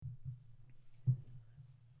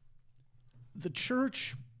the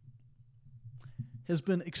church has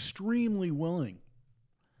been extremely willing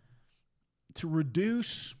to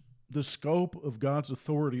reduce the scope of God's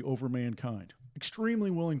authority over mankind. Extremely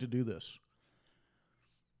willing to do this.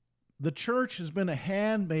 The church has been a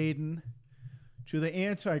handmaiden to the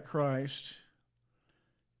Antichrist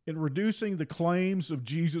in reducing the claims of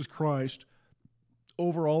Jesus Christ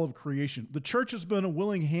over all of creation. The church has been a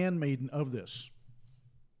willing handmaiden of this.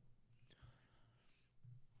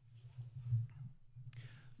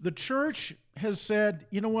 The church has said,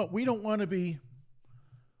 you know what, we don't want to be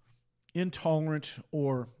intolerant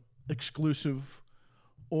or exclusive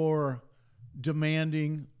or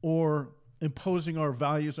demanding or imposing our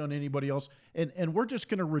values on anybody else. And we're just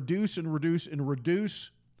going to reduce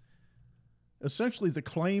essentially the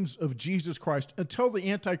claims of Jesus Christ until the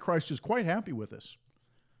Antichrist is quite happy with us.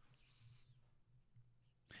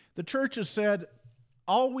 The church has said,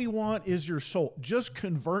 all we want is your soul. Just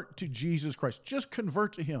convert to Jesus Christ. Just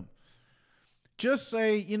convert to him. Just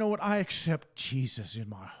say, you know what, I accept Jesus in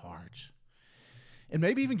my heart. And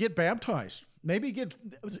maybe even get baptized. Maybe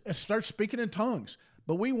start speaking in tongues.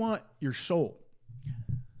 But we want your soul.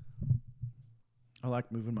 I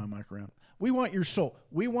like moving my mic around. We want your soul.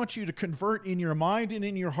 We want you to convert in your mind and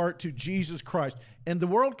in your heart to Jesus Christ. And the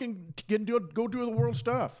world can go do the world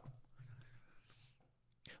stuff.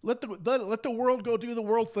 Let the world go do the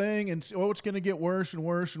world thing, and it's going to get worse and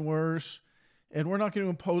worse and worse. And we're not going to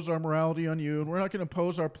impose our morality on you, and we're not going to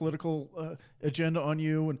impose our political agenda on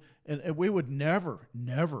you. And we would never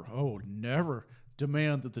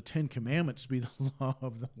demand that the Ten Commandments be the law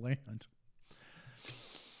of the land.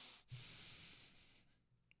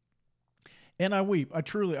 And I weep.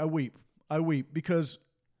 I weep because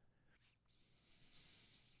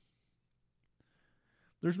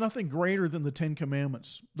there's nothing greater than the Ten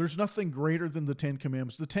Commandments. There's nothing greater than the Ten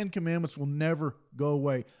Commandments. The Ten Commandments will never go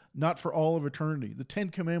away, not for all of eternity. The Ten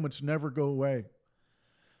Commandments never go away.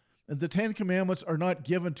 And the Ten Commandments are not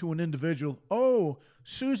given to an individual. Oh,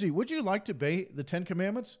 Susie, would you like to obey the Ten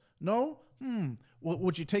Commandments? No? Well,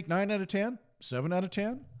 would you take 9 out of 10? 7 out of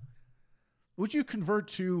 10? Would you convert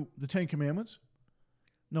to the Ten Commandments?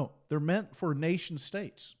 No, they're meant for nation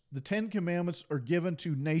states. The Ten Commandments are given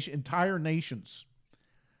to entire nations.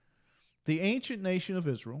 The ancient nation of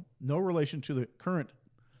Israel, no relation to the current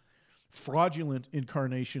fraudulent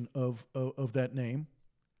incarnation of that name.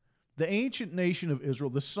 The ancient nation of Israel,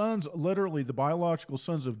 the sons, literally the biological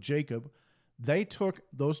sons of Jacob, they took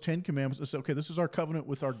those 10 commandments and said, okay, this is our covenant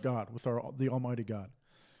with our God, with the Almighty God.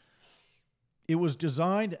 It was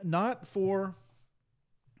designed not for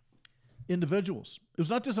individuals. It was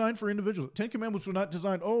not designed for individuals. 10 commandments were not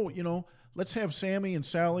designed, let's have Sammy and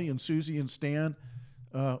Sally and Susie and Stan.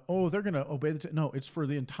 They're going to obey the... No, it's for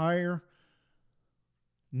the entire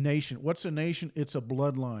nation. What's a nation? It's a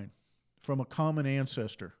bloodline from a common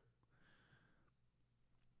ancestor.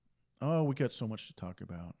 Oh, we got so much to talk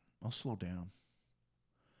about. I'll slow down.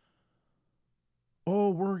 Oh,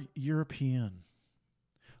 we're European.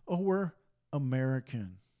 Oh, we're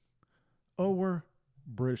American. Oh, we're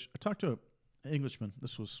British. I talked to an Englishman.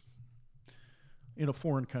 This was in a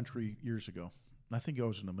foreign country years ago. I think I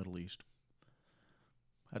was in the Middle East.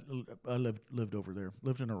 I lived over there.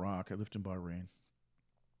 Lived in Iraq. I lived in Bahrain.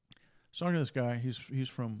 So I know this guy. He's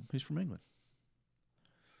from England.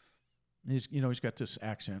 He's got this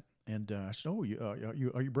accent. And I said, "Oh,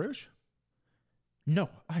 are you British?" "No,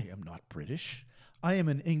 I am not British. I am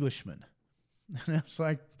an Englishman." And I was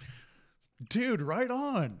like, "Dude, right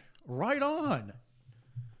on.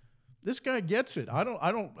 This guy gets it. I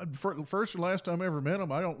don't. First and last time I ever met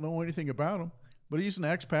him, I don't know anything about him. But he's an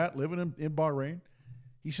expat living in Bahrain.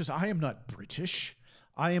 He says, I am not British.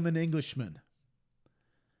 I am an Englishman.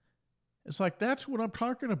 It's like, that's what I'm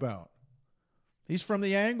talking about. He's from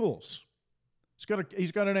the Angles.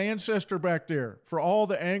 He's got an ancestor back there for all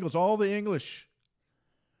the Angles, all the English.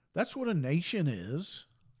 That's what a nation is.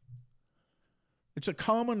 It's a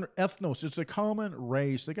common ethnos. It's a common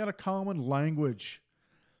race. They got a common language,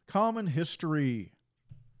 common history.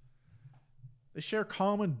 They share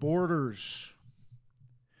common borders.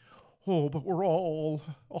 Oh, but we're all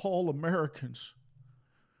Americans.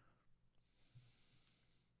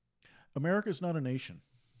 America is not a nation.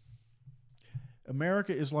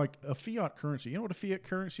 America is like a fiat currency. You know what a fiat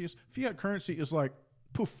currency is? Fiat currency is like,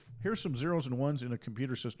 poof, here's some zeros and ones in a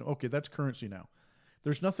computer system. Okay, that's currency now.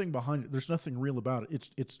 There's nothing behind it. There's nothing real about it.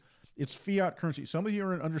 It's fiat currency. Some of you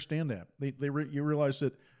don't understand that. You realize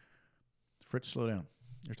that, Fritz, slow down.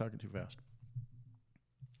 You're talking too fast.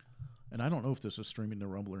 And I don't know if this is streaming to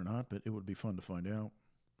Rumble or not, but it would be fun to find out.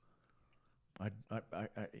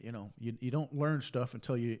 You don't learn stuff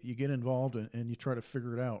until you get involved and you try to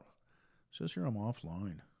figure it out. It says here I'm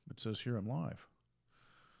offline. It says here I'm live.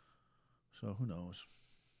 So who knows?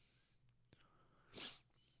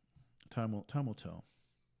 Time will tell.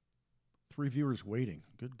 3 viewers waiting.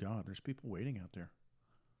 Good God, there's people waiting out there.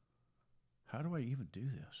 How do I even do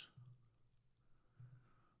this?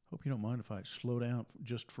 Hope you don't mind if I slow down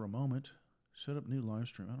just for a moment. Set up new live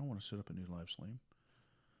stream. I don't want to set up a new live stream.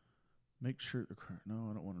 Make sure. No,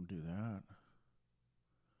 I don't want to do that.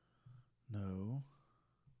 No.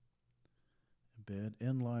 Embed.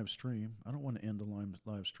 End live stream. I don't want to end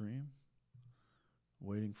the live stream.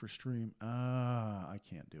 Waiting for stream. I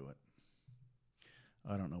can't do it.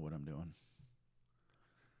 I don't know what I'm doing.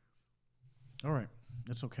 All right.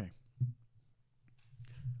 It's okay.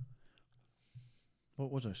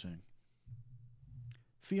 What was I saying?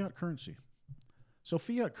 Fiat currency. So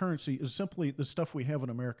fiat currency is simply the stuff we have in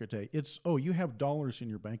America today. It's, you have dollars in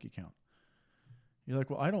your bank account. You're like,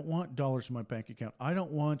 well, I don't want dollars in my bank account. I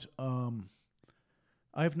don't want,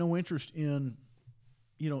 I have no interest in,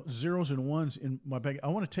 zeros and ones in my bank. I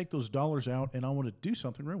want to take those dollars out and I want to do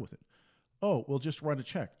something real with it. Oh, well, just write a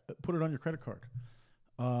check. Put it on your credit card.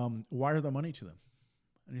 Wire the money to them.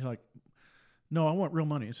 And you're like, no, I want real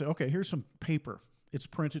money. And say, okay, here's some paper. It's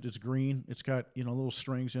printed. It's green. It's got, little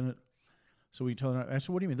strings in it. So we tell them, I said,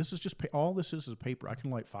 what do you mean? This is just, all this is paper. I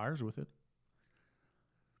can light fires with it.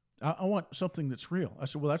 I want something that's real. I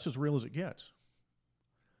said, well, that's as real as it gets.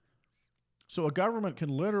 So a government can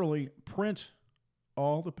literally print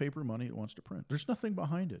all the paper money it wants to print. There's nothing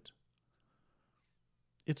behind it.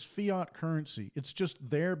 It's fiat currency. It's just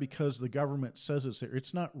there because the government says it's there.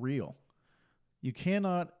 It's not real. You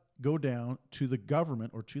cannot go down to the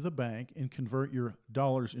government or to the bank and convert your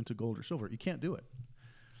dollars into gold or silver. You can't do it.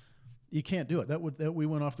 You can't do it. That we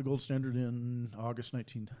went off the gold standard in August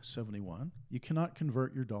 1971. You cannot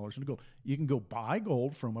convert your dollars into gold. You can go buy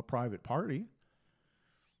gold from a private party,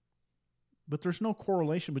 but there's no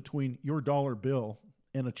correlation between your dollar bill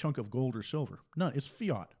and a chunk of gold or silver. None. It's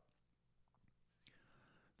fiat.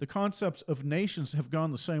 The concepts of nations have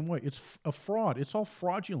gone the same way. It's a fraud. It's all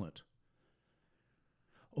fraudulent.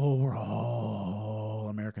 Oh, we're all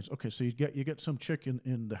Americans. Okay, so you get some chick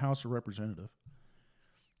in the House of Representatives.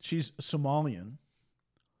 She's Somalian.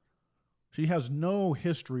 She has no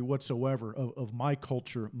history whatsoever of my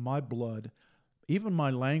culture, my blood, even my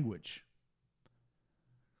language.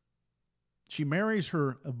 She marries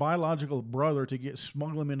her biological brother to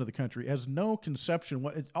smuggle him into the country. Has no conception.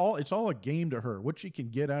 It's all a game to her, what she can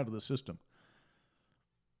get out of the system.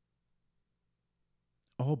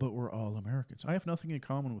 Oh, but we're all Americans. I have nothing in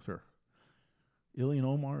common with her. Ilhan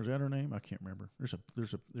Omar, is that her name? I can't remember. There's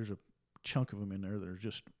a chunk of them in there that are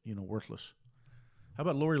just, worthless. How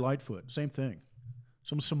about Lori Lightfoot? Same thing.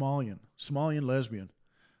 Some Somalian lesbian.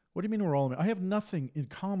 What do you mean we're all American? I have nothing in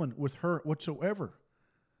common with her whatsoever.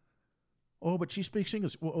 Oh, but she speaks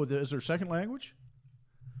English. Oh, is there a second language?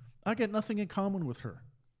 I get nothing in common with her.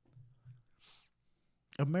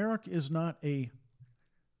 America is not a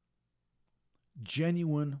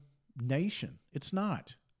genuine nation. It's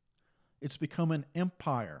not. It's become an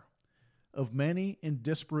empire of many and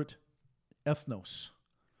disparate ethnos,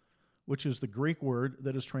 which is the Greek word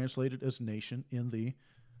that is translated as nation in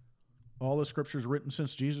all the scriptures written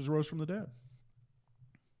since Jesus rose from the dead.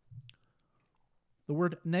 The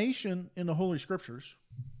word nation in the Holy Scriptures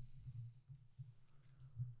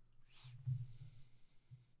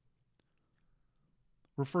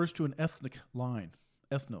refers to an ethnic line,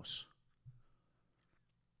 ethnos.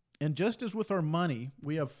 And just as with our money,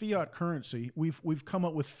 we have fiat currency, we've come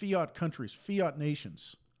up with fiat countries, fiat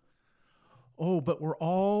nations. Oh, but we're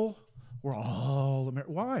all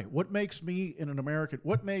American. Why? What makes me an American?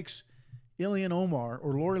 What makes Ilhan Omar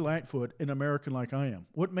or Lori Lightfoot an American like I am?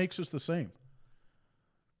 What makes us the same?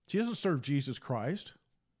 She doesn't serve Jesus Christ.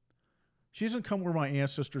 She doesn't come where my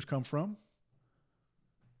ancestors come from.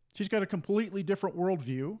 She's got a completely different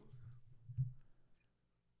worldview.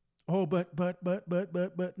 Oh, but,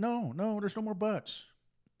 no, there's no more buts.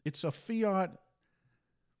 It's a fiat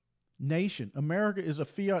nation. America is a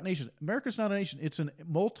fiat nation. America's not a nation. It's a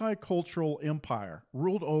multicultural empire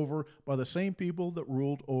ruled over by the same people that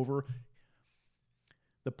ruled over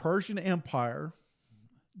the Persian Empire,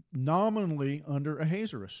 nominally under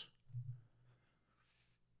Ahasuerus.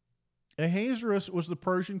 Ahasuerus was the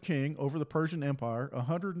Persian king over the Persian Empire,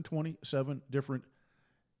 127 different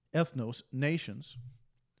ethnos, nations.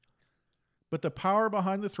 But the power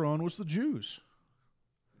behind the throne was the Jews.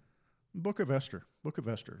 Book of Esther.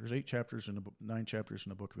 There's 8 chapters in the book, 9 chapters in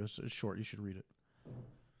the book of Esther. It's short. You should read it.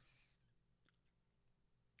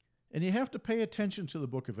 And you have to pay attention to the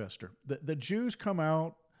book of Esther. The Jews come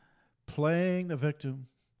out playing the victim.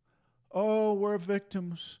 Oh, we're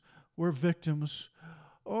victims. We're victims.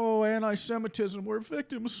 Oh, anti-Semitism. We're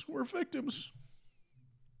victims. We're victims.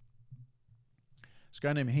 This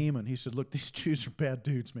guy named Haman, he said, look, these Jews are bad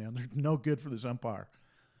dudes, man. They're no good for this empire.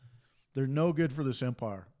 They're no good for this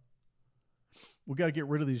empire. We've got to get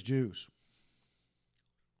rid of these Jews.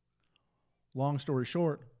 Long story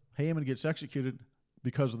short, Haman gets executed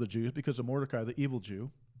because of the Jews, because of Mordecai, the evil Jew,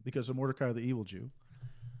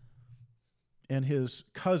 And his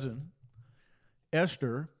cousin,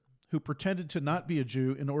 Esther, who pretended to not be a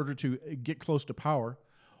Jew in order to get close to power.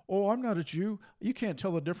 Oh, I'm not a Jew. You can't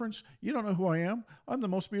tell the difference. You don't know who I am. I'm the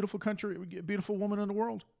most beautiful woman in the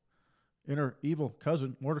world. And her evil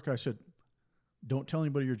cousin, Mordecai, said, don't tell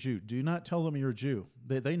anybody you're a Jew. Do not tell them you're a Jew.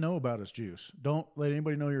 They know about us Jews. Don't let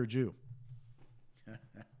anybody know you're a Jew.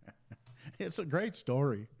 It's a great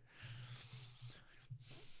story.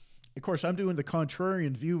 Of course, I'm doing the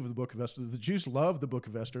contrarian view of the book of Esther. The Jews love the book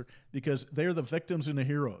of Esther because they're the victims and the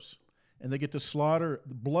heroes. And they get to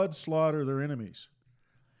blood slaughter their enemies.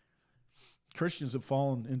 Christians have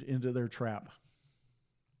fallen into their trap.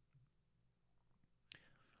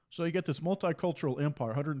 So you get this multicultural empire,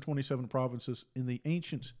 127 provinces in the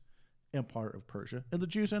ancient empire of Persia, and the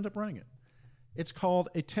Jews end up running it. It's called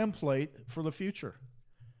a template for the future.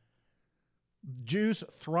 Jews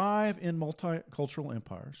thrive in multicultural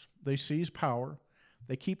empires. They seize power.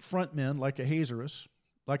 They keep front men like Ahasuerus,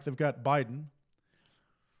 like they've got Biden,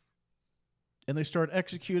 and they start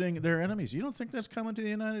executing their enemies. You don't think that's coming to the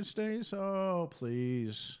United States? Oh,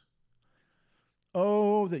 please.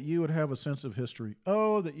 Oh, that you would have a sense of history.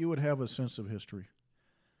 Oh, that you would have a sense of history.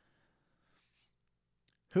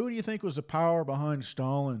 Who do you think was the power behind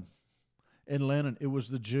Stalin and Lenin? It was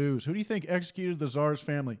the Jews. Who do you think executed the Tsar's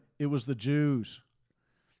family? It was the Jews.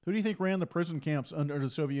 Who do you think ran the prison camps under the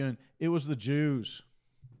Soviet Union? It was the Jews.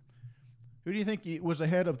 Who do you think was the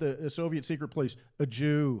head of the Soviet secret police? A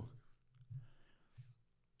Jew.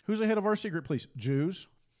 Who's the head of our secret police? Jews.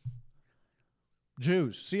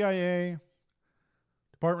 Jews. CIA,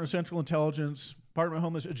 Department of Central Intelligence, Department of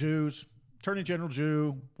Homeland, Jews. Attorney General,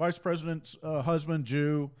 Jew. Vice President's husband,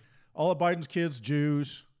 Jew. All of Biden's kids,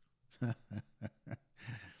 Jews.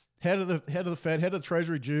 head of the Fed, head of the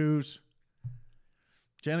Treasury, Jews.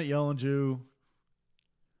 Janet Yellen, Jew.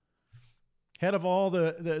 Head of all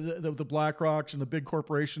the Black Rocks and the big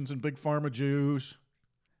corporations and big pharma, Jews.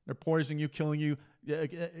 They're poisoning you, killing you,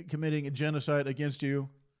 committing a genocide against you.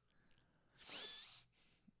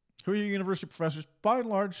 Who are your university professors? By and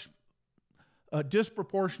large, a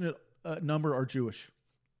disproportionate number are Jewish.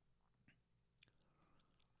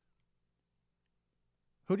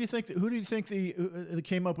 Who do you think they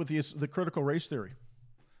came up with the critical race theory?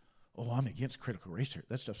 Oh, I'm against critical race theory.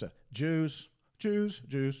 That stuff said Jews.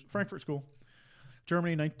 Frankfurt School,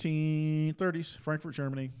 Germany, 1930s. Frankfurt,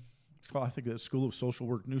 Germany. It's called, I think, the School of Social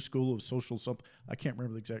Work, New School of Social something. I can't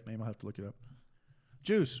remember the exact name. I'll have to look it up.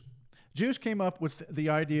 Jews came up with the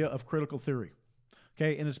idea of critical theory.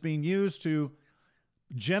 Okay, and it's being used to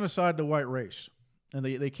genocide the white race. And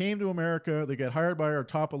they came to America, they got hired by our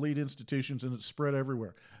top elite institutions, and it's spread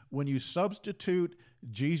everywhere. When you substitute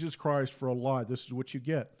Jesus Christ for a lie, this is what you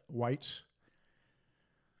get. Whites,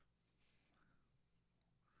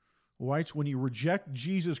 when you reject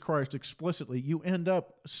Jesus Christ explicitly, you end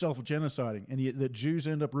up self-genociding, and the Jews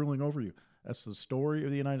end up ruling over you. That's the story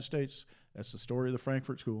of the United States. That's the story of the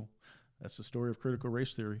Frankfurt School. That's the story of critical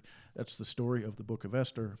race theory. That's the story of the book of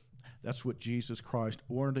Esther. That's what Jesus Christ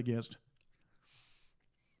warned against.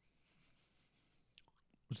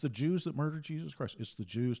 It's the Jews that murdered Jesus Christ. It's the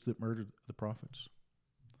Jews that murdered the prophets.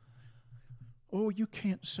 Oh, you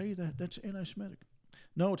can't say that. That's anti-Semitic.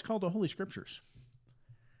 No, it's called the Holy Scriptures.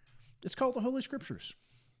 It's called the Holy Scriptures.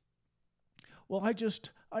 Well, it's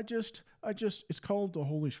called the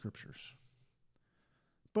Holy Scriptures.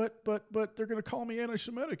 But they're going to call me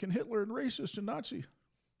anti-Semitic and Hitler and racist and Nazi.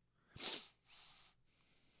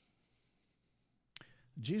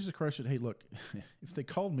 Jesus Christ said, hey, look, if they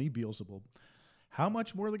called me Beelzebub, how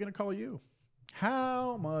much more are they going to call you?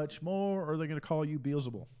 How much more are they going to call you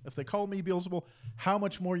Beelzebub? If they called me Beelzebub, how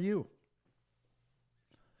much more you?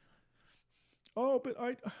 Oh, but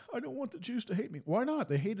I don't want the Jews to hate me. Why not?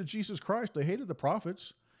 They hated Jesus Christ. They hated the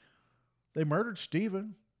prophets. They murdered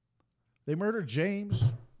Stephen. They murdered James.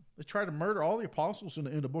 They tried to murder all the apostles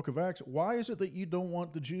in the book of Acts. Why is it that you don't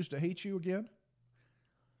want the Jews to hate you again?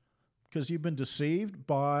 Because you've been deceived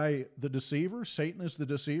by the deceiver? Satan is the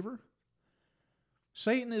deceiver?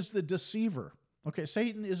 Satan is the deceiver. Okay,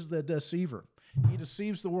 Satan is the deceiver. He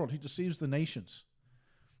deceives the world. He deceives the nations.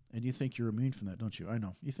 And you think you're immune from that, don't you? I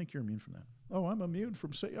know. You think you're immune from that. Oh, I'm immune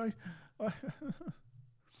from Satan.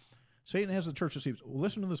 Satan has the church deceived. Well,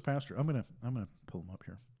 listen to this pastor. I'm gonna pull him up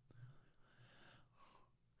here.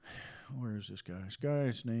 where is this guy? This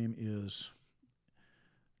guy's name is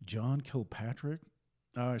John Kilpatrick.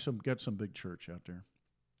 Got some big church out there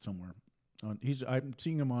somewhere. I'm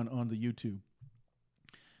seeing him on the YouTube,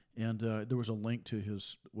 and there was a link to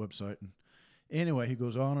his website. And anyway, he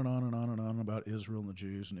goes on and on and on and on about Israel and the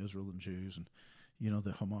Jews and Israel and Jews, and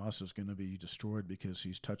the Hamas is going to be destroyed because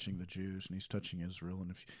he's touching the Jews and he's touching Israel,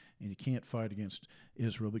 and you can't fight against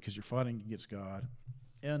Israel because you're fighting against God.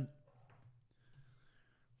 And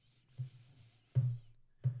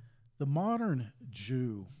the modern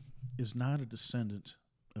Jew is not a descendant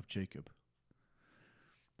of Jacob.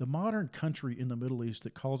 The modern country in the Middle East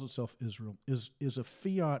that calls itself Israel is a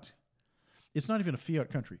fiat. It's not even a fiat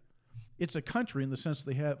country. It's a country in the sense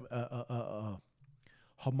they have a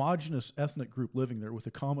homogenous ethnic group living there with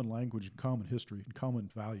a common language and common history and common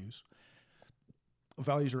values.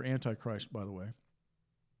 Values are Antichrist, by the way.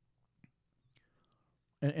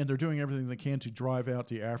 And they're doing everything they can to drive out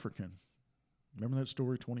the African. Remember that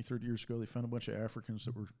story 20, 30 years ago? They found a bunch of Africans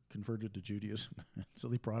that were converted to Judaism. So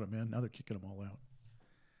they brought them in. Now they're kicking them all out.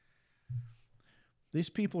 These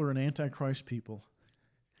people are an Antichrist people.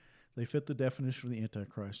 They fit the definition of the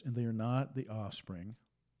Antichrist, and they are not the offspring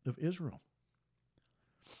of Israel.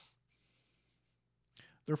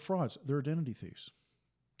 They're frauds. They're identity thieves.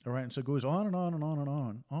 All right, and so it goes on and on and on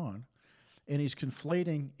and on. And he's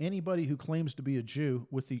conflating anybody who claims to be a Jew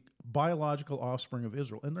with the biological offspring of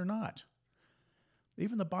Israel, and they're not.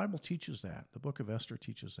 Even the Bible teaches that. The book of Esther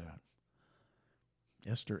teaches that.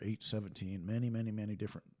 Esther 8:17, many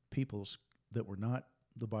different peoples that were not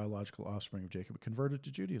the biological offspring of Jacob converted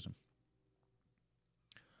to Judaism.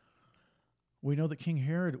 We know that King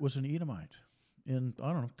Herod was an Edomite in,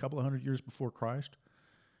 a couple of hundred years before Christ.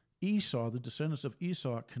 Esau, the descendants of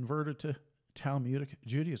Esau, converted to Talmudic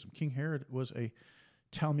Judaism. King Herod was a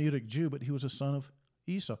Talmudic Jew, but he was a son of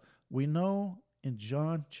Esau. We know in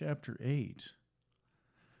John chapter 8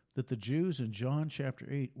 that the Jews in John chapter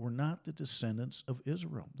 8 were not the descendants of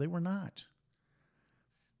Israel. They were not.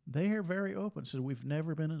 They are very open, said we've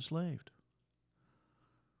never been enslaved.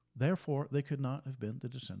 Therefore, they could not have been the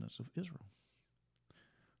descendants of Israel.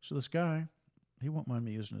 So this guy, he won't mind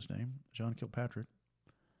me using his name, John Kilpatrick,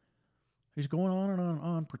 he's going on and on and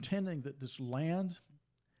on, pretending that this land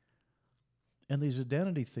and these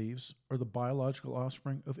identity thieves are the biological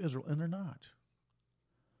offspring of Israel, and they're not.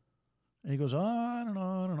 And he goes on and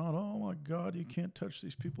on and on. Oh, my God, you can't touch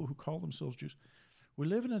these people who call themselves Jews. We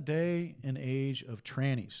live in a day and age of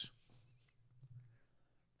trannies.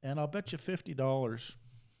 And I'll bet you $50,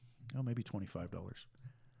 maybe $25,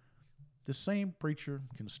 the same preacher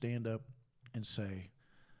can stand up and say,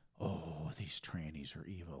 oh, these trannies are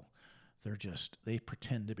evil. They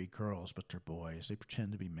pretend to be girls, but they're boys. They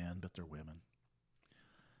pretend to be men, but they're women.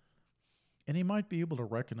 And he might be able to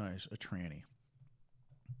recognize a tranny.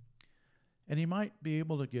 And he might be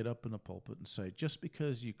able to get up in the pulpit and say, just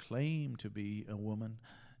because you claim to be a woman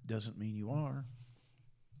doesn't mean you are.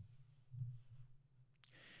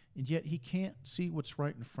 And yet he can't see what's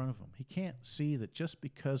right in front of him. He can't see that just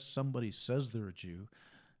because somebody says they're a Jew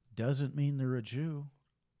doesn't mean they're a Jew.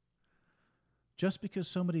 Just because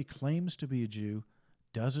somebody claims to be a Jew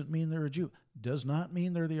doesn't mean they're a Jew. Does not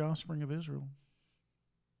mean they're the offspring of Israel.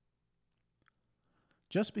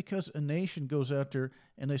 Just because a nation goes out there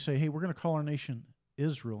and they say, hey, we're going to call our nation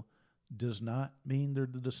Israel, does not mean they're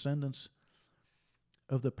the descendants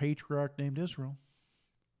of the patriarch named Israel.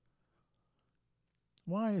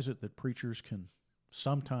 Why is it that preachers can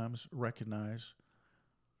sometimes recognize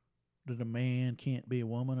that a man can't be a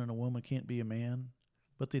woman and a woman can't be a man,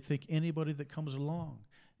 but they think anybody that comes along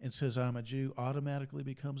and says, I'm a Jew, automatically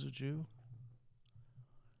becomes a Jew?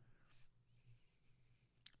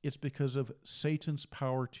 It's because of Satan's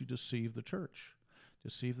power to deceive the church,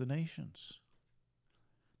 deceive the nations,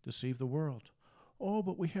 deceive the world. Oh,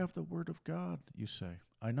 but we have the Word of God, you say.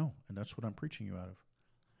 I know, and that's what I'm preaching you out of.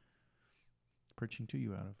 Preaching to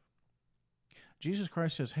you out of. Jesus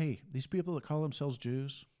Christ says, hey, these people that call themselves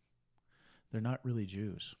Jews, they're not really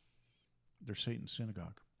Jews. They're Satan's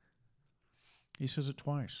synagogue. He says it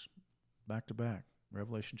twice, back to back,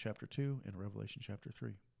 Revelation chapter 2 and Revelation chapter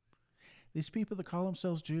 3. These people that call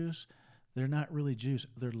themselves Jews, they're not really Jews.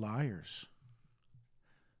 They're liars,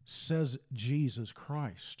 says Jesus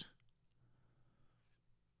Christ.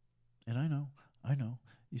 And I know.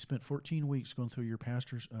 You spent 14 weeks going through your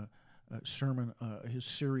pastor's sermon, his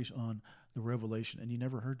series on the Revelation, and you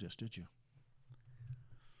never heard this, did you?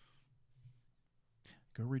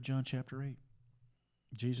 Go read John chapter 8.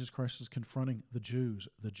 Jesus Christ is confronting the Jews.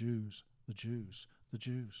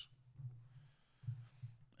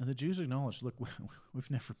 And the Jews acknowledge, look, we're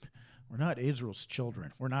not Israel's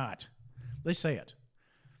children. We're not. They say it.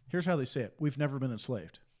 Here's how they say it. We've never been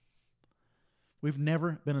enslaved. We've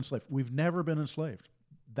never been enslaved. We've never been enslaved.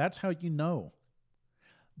 That's how you know.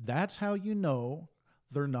 That's how you know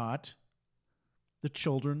they're not the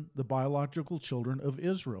children, the biological children of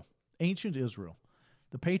Israel, ancient Israel,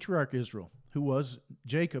 the patriarch Israel, who was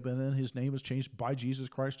Jacob, and then his name was changed by Jesus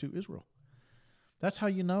Christ to Israel. That's how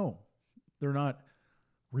you know they're not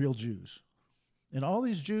real Jews. And all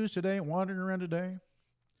these Jews today, wandering around today,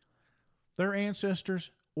 their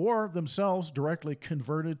ancestors or themselves directly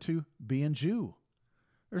converted to being Jew.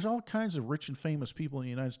 There's all kinds of rich and famous people in the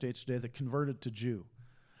United States today that converted to Jew.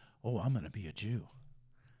 Oh, I'm going to be a Jew.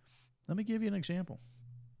 Let me give you an example.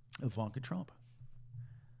 Ivanka Trump.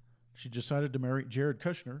 She decided to marry Jared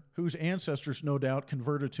Kushner, whose ancestors no doubt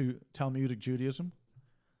converted to Talmudic Judaism.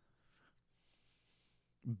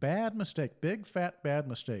 Bad mistake. Big, fat, bad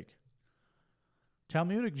mistake.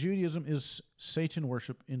 Talmudic Judaism is Satan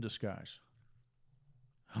worship in disguise.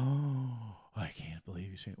 Oh, I can't believe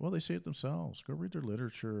you say it. Well, they say it themselves. Go read their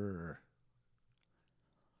literature.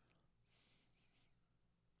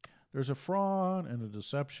 There's a fraud and a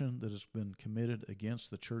deception that has been committed against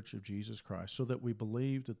the Church of Jesus Christ so that we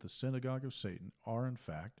believe that the synagogue of Satan are, in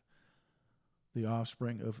fact, the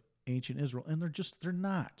offspring of ancient Israel. And they're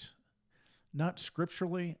not. Not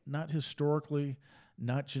scripturally, not historically,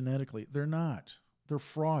 not genetically. They're not. They're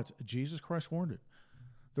frauds. Jesus Christ warned it.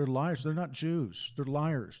 They're liars. They're not Jews. They're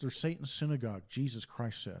liars. They're Satan's synagogue, Jesus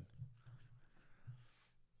Christ said.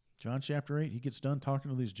 John chapter 8, he gets done talking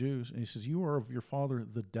to these Jews, and he says, you are of your father,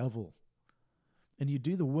 the devil, and you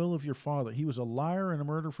do the will of your father. He was a liar and a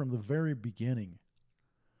murderer from the very beginning.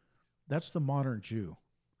 That's the modern Jew.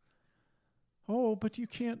 Oh, but you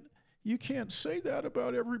can't say that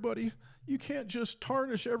about everybody. You can't just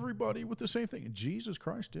tarnish everybody with the same thing. And Jesus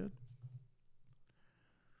Christ did.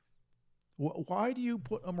 Why do you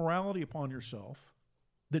put a morality upon yourself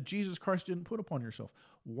that Jesus Christ didn't put upon yourself?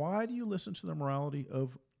 Why do you listen to the morality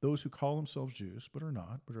of those who call themselves Jews, but are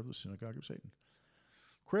not, but are of the synagogue of Satan?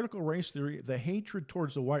 Critical race theory, the hatred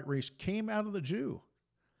towards the white race came out of the Jew.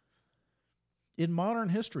 In modern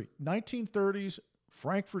history, 1930s,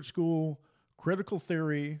 Frankfurt School, critical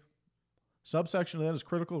theory, subsection of that is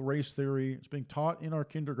critical race theory. It's being taught in our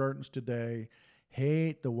kindergartens today.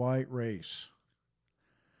 Hate the white race.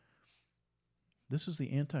 This is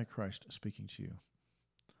the Antichrist speaking to you.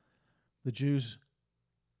 The Jews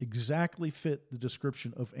exactly fit the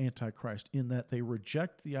description of Antichrist in that they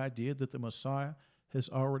reject the idea that the Messiah has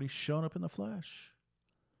already shown up in the flesh.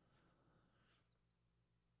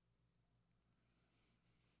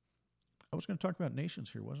 I was going to talk about nations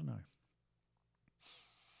here, wasn't I?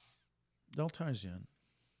 It all ties in.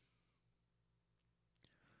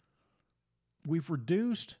 We've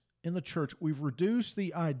reduced, in the church, we've reduced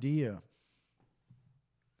the idea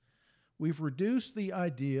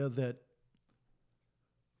that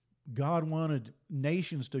God wanted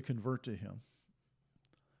nations to convert to him.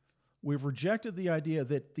 We've rejected the idea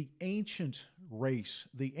that the ancient race,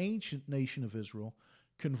 the ancient nation of Israel,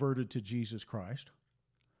 converted to Jesus Christ.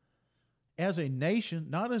 As a nation,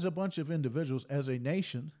 not as a bunch of individuals, as a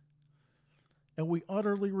nation, and we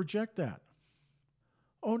utterly reject that.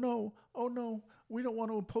 Oh no, we don't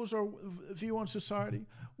want to impose our view on society.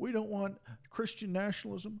 We don't want Christian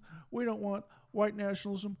nationalism. We don't want white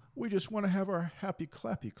nationalism. We just want to have our happy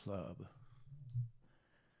clappy club.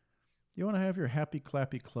 You want to have your happy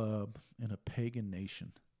clappy club in a pagan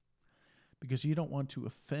nation because you don't want to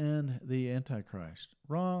offend the Antichrist.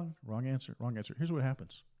 Wrong answer. Here's what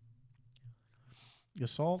happens. The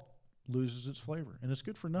salt loses its flavor, and it's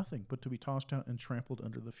good for nothing but to be tossed out and trampled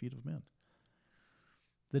under the feet of men.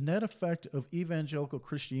 The net effect of evangelical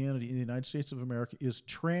Christianity in the United States of America is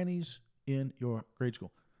trannies in your grade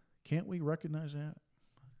school. Can't we recognize that?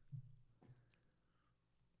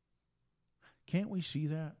 Can't we see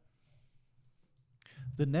that?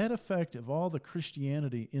 The net effect of all the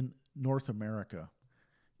Christianity in North America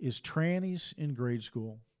is trannies in grade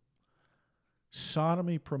school,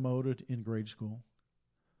 sodomy promoted in grade school.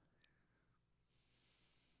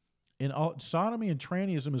 And sodomy and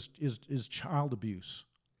trannyism is child abuse.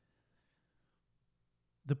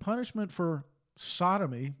 The punishment for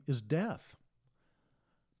sodomy is death.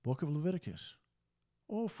 Book of Leviticus.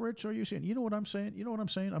 Oh, Fritz, are you saying? You know what I'm saying?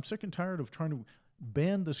 I'm sick and tired of trying to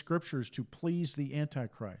bend the scriptures to please the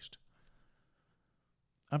Antichrist.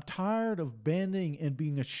 I'm tired of bending and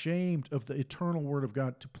being ashamed of the eternal Word of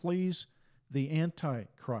God to please the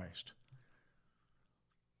Antichrist.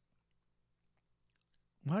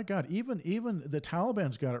 My God, even the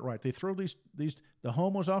Taliban's got it right. They throw the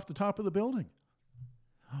homos off the top of the building.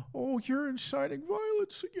 Oh, you're inciting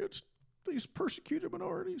violence against these persecuted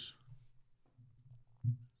minorities.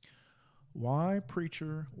 Why,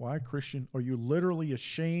 preacher, why, Christian, are you literally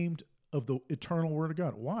ashamed of the eternal Word of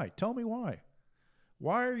God? Why? Tell me why.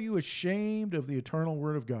 Why are you ashamed of the eternal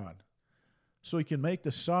Word of God? So you can make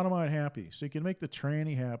the sodomite happy, so you can make the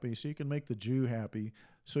tranny happy, so you can make the Jew happy,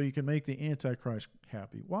 so you can make the Antichrist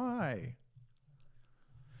happy. Why?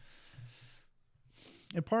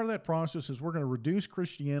 And part of that process is we're going to reduce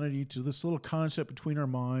Christianity to this little concept between our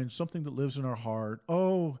minds, something that lives in our heart.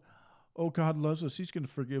 Oh, God loves us. He's going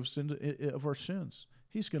to forgive us of our sins.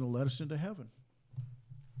 He's going to let us into heaven.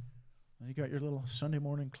 And you got your little Sunday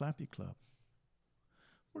morning clappy club.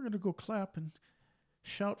 We're going to go clap and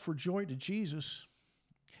shout for joy to Jesus,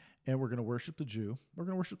 and we're going to worship the Jew. We're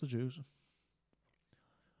going to worship the Jews.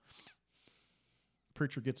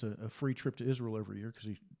 Preacher gets a free trip to Israel every year because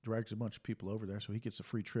he drags a bunch of people over there, so he gets a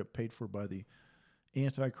free trip paid for by the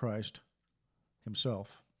Antichrist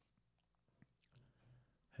himself.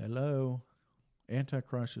 Hello.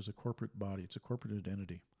 Antichrist is a corporate body. It's a corporate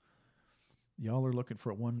identity. Y'all are looking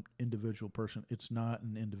for one individual person. It's not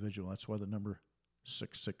an individual. That's why the number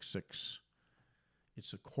 666.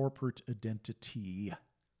 It's a corporate identity.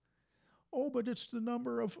 Oh, but it's the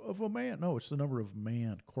number of a man. No, it's the number of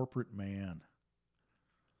man, corporate man.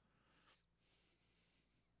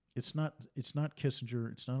 It's not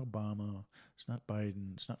Kissinger. It's not Obama. It's not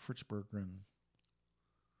Biden. It's not Fritz Berggren.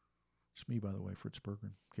 It's me, by the way, Fritz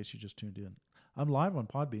Berggren, in case you just tuned in. I'm live on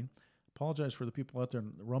Podbean. Apologize for the people out there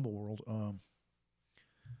in the Rumble world.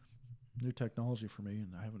 New technology for me,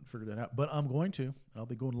 and I haven't figured that out. But I'm going to. I'll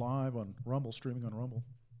be going live on Rumble, streaming on Rumble.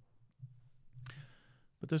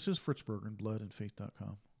 But this is Fritz Berggren,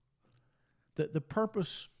 bloodandfaith.com. The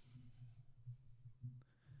purpose,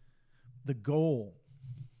 the goal,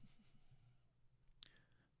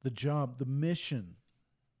 the job, the mission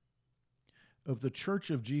of the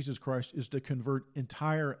Church of Jesus Christ is to convert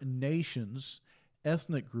entire nations,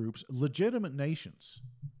 ethnic groups, legitimate nations,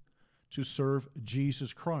 to serve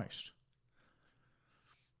Jesus Christ.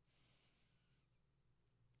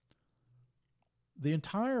 The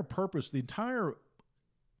entire purpose, the entire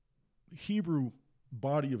Hebrew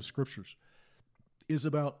body of scriptures is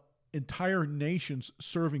about entire nations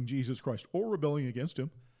serving Jesus Christ or rebelling against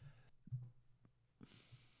him.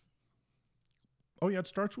 Oh, yeah, it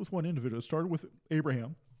starts with one individual. It started with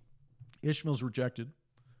Abraham. Ishmael's rejected.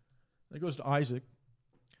 Then it goes to Isaac.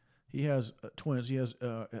 He has twins. He has.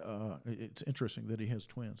 It's interesting that he has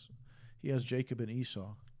twins. He has Jacob and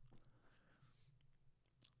Esau.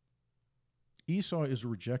 Esau is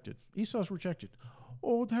rejected. Esau's rejected.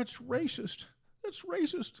 Oh, that's racist. That's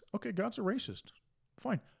racist. Okay, God's a racist.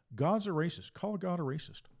 Fine. God's a racist. Call God a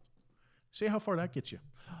racist. See how far that gets you.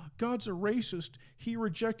 God's a racist. He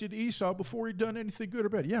rejected Esau before he'd done anything good or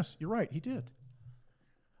bad. Yes, you're right. He did.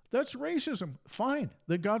 That's racism. Fine.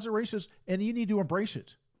 Then God's a racist, and you need to embrace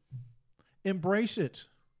it. Embrace it.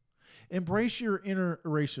 Embrace your inner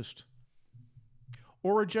racist.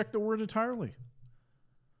 Or reject the word entirely.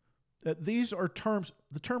 These are terms.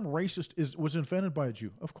 The term racist was invented by a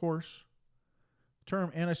Jew, of course. The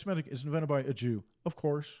term anti-Semitic is invented by a Jew, of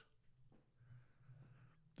course.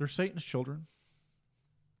 They're Satan's children.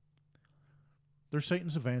 They're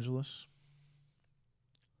Satan's evangelists.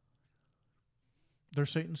 They're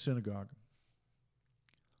Satan's synagogue.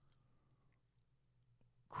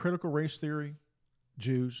 Critical race theory,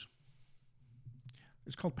 Jews.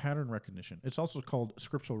 It's called pattern recognition. It's also called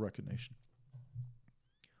scriptural recognition.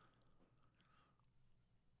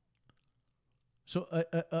 So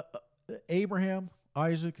Abraham,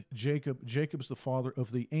 Isaac, Jacob. Jacob's the father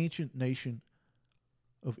of the ancient nation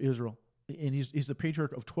of Israel. And he's the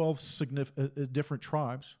patriarch of 12 different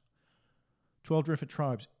tribes. 12 different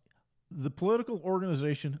tribes. The political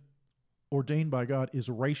organization ordained by God is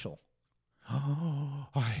racial. Oh,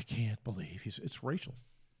 I can't believe it's racial.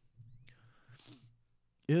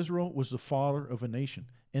 Israel was the father of a nation.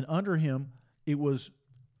 And under him,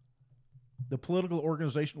 the political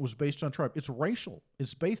organization was based on tribe. It's racial.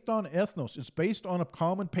 It's based on ethnos. It's based on a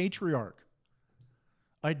common patriarch.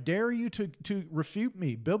 I dare you to refute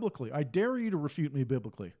me biblically. I dare you to refute me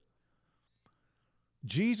biblically.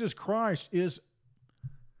 Jesus Christ is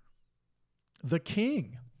the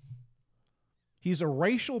king. He's a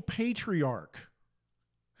racial patriarch.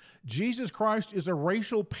 Jesus Christ is a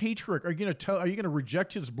racial patriarch. Are you going to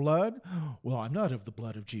reject his blood? Well, I'm not of the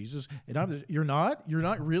blood of Jesus. And you're not? You're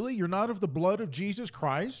not really? You're not of the blood of Jesus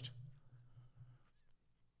Christ?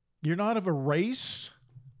 You're not of a race?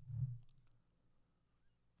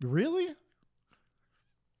 Really?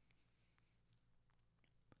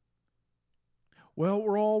 Well,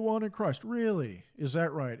 we're all one in Christ. Really? Is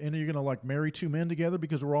that right? And you're going to marry two men together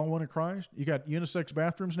because we're all one in Christ? You got unisex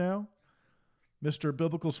bathrooms now? Mr.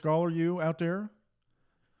 Biblical Scholar, you out there?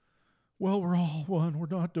 Well, we're all one. We're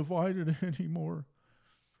not divided anymore.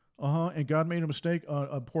 And God made a mistake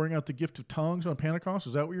on pouring out the gift of tongues on Pentecost.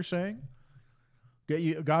 Is that what you're saying?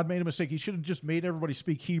 God made a mistake. He should have just made everybody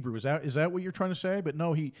speak Hebrew. Is that what you're trying to say? But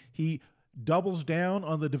no, he doubles down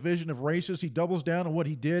on the division of races. He doubles down on what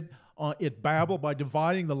he did at Babel by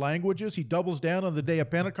dividing the languages. He doubles down on the day of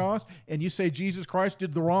Pentecost. And you say Jesus Christ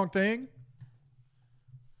did the wrong thing?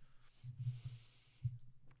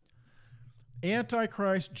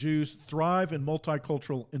 Antichrist Jews thrive in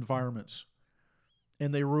multicultural environments,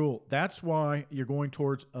 and they rule. That's why you're going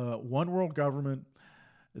towards one world government,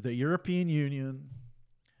 the European Union.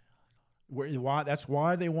 That's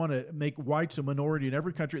why they want to make whites a minority in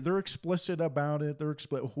every country. They're explicit about it.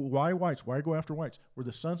 Why whites? Why go after whites? We're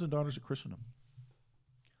the sons and daughters of Christendom.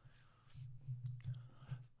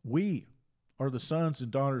 We are the sons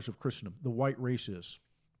and daughters of Christendom. The white race is.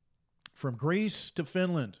 From Greece to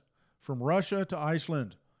Finland, from Russia to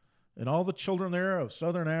Iceland, and all the children there of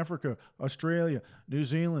Southern Africa, Australia, New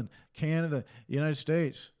Zealand, Canada, United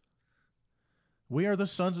States. We are the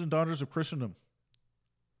sons and daughters of Christendom.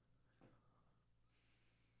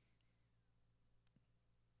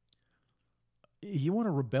 You want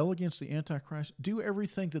to rebel against the Antichrist? Do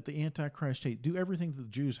everything that the Antichrist hates. Do everything that the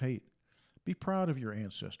Jews hate. Be proud of your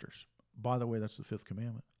ancestors. By the way, that's the fifth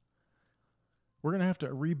commandment. We're going to have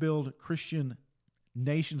to rebuild Christian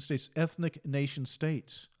nation states, ethnic nation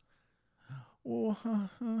states. Well,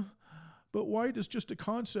 but white is just a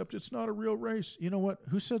concept. It's not a real race. You know what?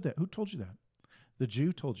 Who said that? Who told you that? The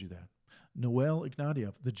Jew told you that. Noel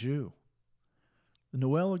Ignatieff, the Jew.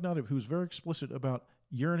 Noel Ignatieff, who's very explicit about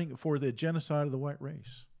yearning for the genocide of the white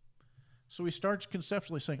race. So he starts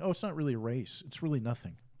conceptually saying, oh, it's not really a race. It's really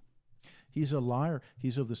nothing. He's a liar.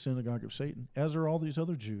 He's of the synagogue of Satan, as are all these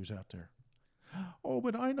other Jews out there. Oh,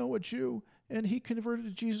 but I know a Jew, and he converted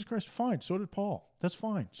to Jesus Christ. Fine, so did Paul. That's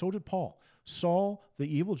fine. So did Paul. Saul, the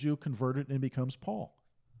evil Jew, converted and becomes Paul.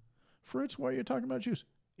 Fritz, why are you talking about Jews?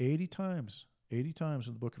 80 times in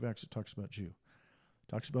the book of Acts it talks about Jew.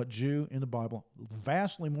 It talks about Jew in the Bible,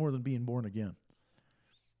 vastly more than being born again.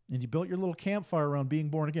 And you built your little campfire around being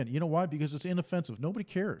born again. You know why? Because it's inoffensive. Nobody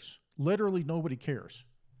cares. Literally nobody cares.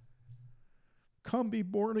 Come be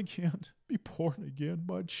born again. Be born again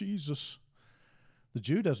by Jesus. The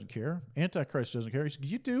Jew doesn't care. Antichrist doesn't care. He says,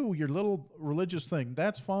 you do your little religious thing.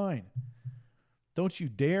 That's fine. Don't you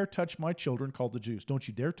dare touch my children called the Jews. Don't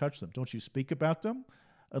you dare touch them. Don't you speak about them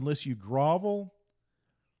unless you grovel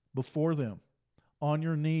before them on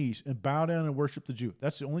your knees and bow down and worship the Jew.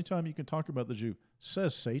 That's the only time you can talk about the Jew,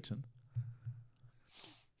 says Satan.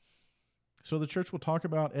 So the church will talk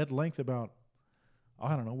about at length about,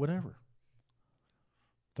 I don't know, whatever.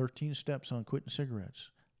 13 steps on quitting cigarettes,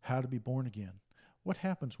 how to be born again. What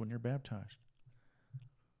happens when you're baptized?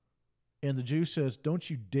 And the Jew says, don't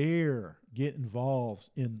you dare get involved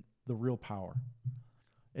in the real power.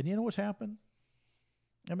 And you know what's happened?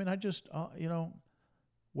 I mean,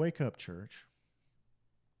 wake up, church.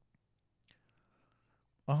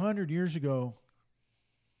 100 years ago,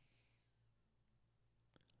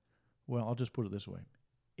 well, I'll just put it this way.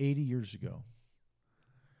 80 years ago,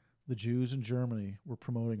 the Jews in Germany were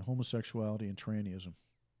promoting homosexuality and trannyism.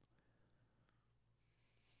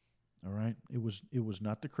 All right? It was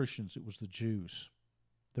not the Christians, it was the Jews.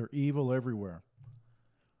 They're evil everywhere.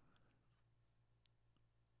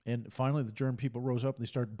 And finally, the German people rose up and they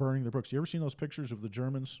started burning their books. You ever seen those pictures of the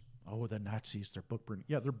Germans? Oh, the Nazis, they're book burning.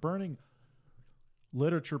 Yeah, they're burning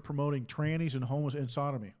literature promoting trannies and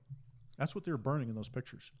sodomy. That's what they're burning in those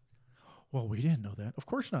pictures. Well, we didn't know that. Of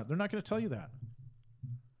course not. They're not going to tell you that.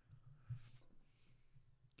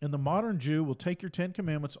 And the modern Jew will take your 10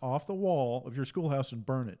 Commandments off the wall of your schoolhouse and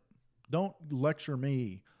burn it. Don't lecture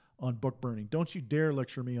me on book burning. Don't you dare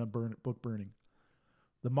lecture me on book burning.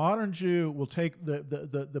 The modern Jew will take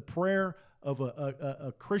the prayer of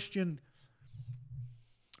a Christian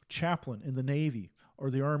chaplain in the Navy or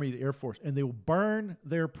the Army, the Air Force, and they will burn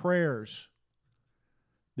their prayers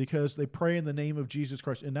because they pray in the name of Jesus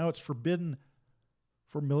Christ. And now it's forbidden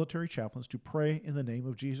for military chaplains to pray in the name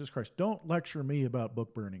of Jesus Christ. Don't lecture me about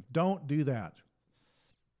book burning. Don't do that.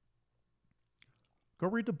 Go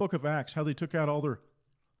read the book of Acts, how they took out all their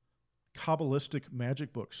Kabbalistic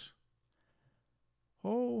magic books.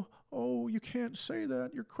 Oh, you can't say that.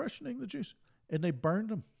 You're questioning the Jews. And they burned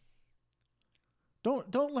them.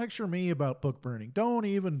 Don't lecture me about book burning. Don't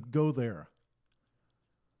even go there.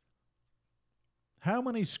 How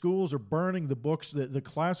many schools are burning the books, the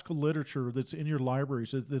classical literature that's in your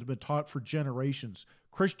libraries that have been taught for generations?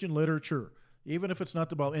 Christian literature, Even if it's not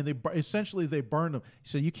the Bible. And essentially they burned them. He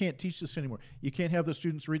said, you can't teach this anymore. You can't have the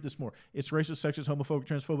students read this more. It's racist, sexist, homophobic,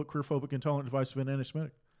 transphobic, queerphobic, intolerant, divisive, and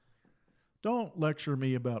anti-Semitic. Don't lecture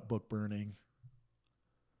me about book burning.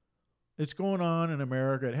 It's going on in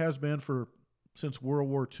America. It has been since World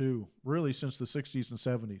War II, really since the 60s and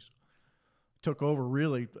 70s. Took over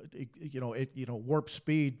really, warp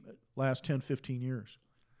speed last 10, 15 years.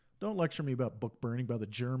 Don't lecture me about book burning by the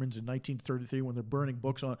Germans in 1933 when they're burning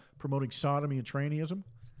books on promoting sodomy and trannyism.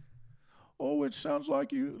 Oh, it sounds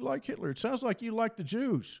like you like Hitler. It sounds like you like the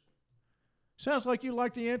Jews. Sounds like you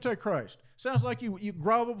like the Antichrist. Sounds like you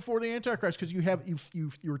grovel before the Antichrist because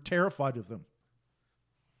you're terrified of them.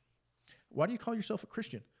 Why do you call yourself a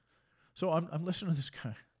Christian? So I'm listening to this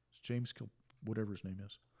guy, it's James, whatever his name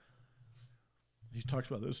is. He talks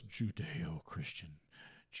about this Judeo-Christians.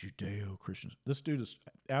 This dude is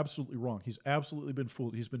absolutely wrong. He's absolutely been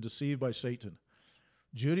fooled. He's been deceived by Satan.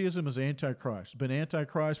 Judaism is Antichrist. Been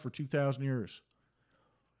Antichrist for 2,000 years.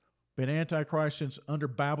 Been Antichrist since under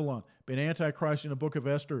Babylon. Been Antichrist in the book of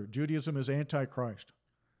Esther. Judaism is Antichrist.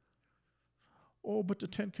 Oh, but the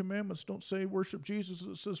Ten Commandments don't say worship Jesus.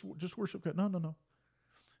 It says just worship God. No.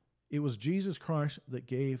 It was Jesus Christ that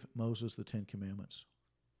gave Moses the Ten Commandments.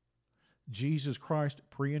 Jesus Christ,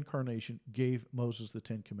 pre-incarnation, gave Moses the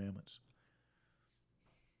Ten Commandments.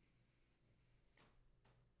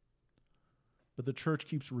 But the church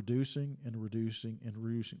keeps reducing and reducing and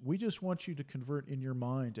reducing. We just want you to convert in your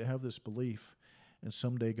mind to have this belief, and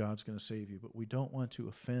someday God's going to save you. But we don't want to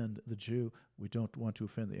offend the Jew. We don't want to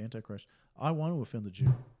offend the Antichrist. I want to offend the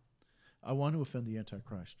Jew. I want to offend the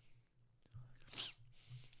Antichrist.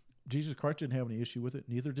 Jesus Christ didn't have any issue with it.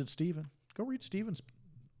 Neither did Stephen. Go read Stephen's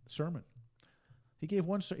sermon. He did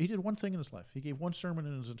one thing in his life. He gave one sermon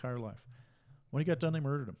in his entire life. When he got done, they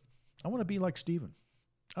murdered him. I want to be like Stephen.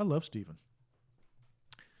 I love Stephen.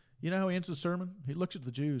 You know how he ends the sermon? He looks at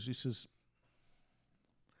the Jews. He says,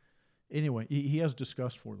 anyway, he has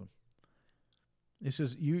disgust for them. He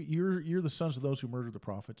says, you're the sons of those who murdered the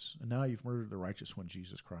prophets, and now you've murdered the righteous one,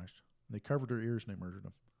 Jesus Christ. And they covered their ears and they murdered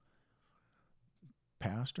him.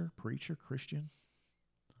 Pastor, preacher, Christian.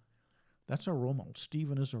 That's our role model.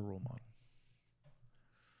 Stephen is our role model.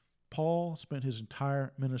 Paul spent his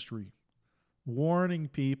entire ministry warning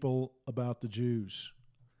people about the Jews,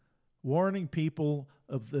 warning people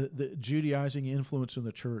of the Judaizing influence in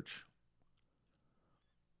the church.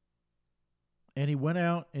 And he went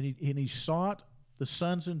out and he sought the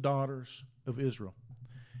sons and daughters of Israel.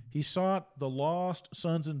 He sought the lost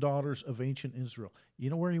sons and daughters of ancient Israel. You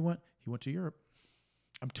know where he went? He went to Europe.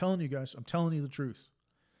 I'm telling you guys, I'm telling you the truth.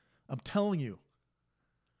 I'm telling you.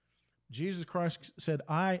 Jesus Christ said,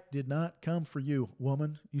 I did not come for you,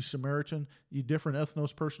 woman, you Samaritan, you different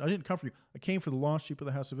ethnos person. I didn't come for you. I came for the lost sheep of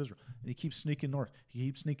the house of Israel. And he keeps sneaking north. He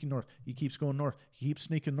keeps sneaking north. He keeps going north. He keeps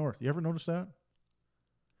sneaking north. You ever notice that?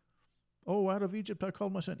 Oh, out of Egypt I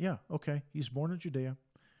called my son. Yeah, okay. He's born in Judea.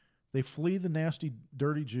 They flee the nasty,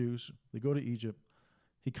 dirty Jews. They go to Egypt.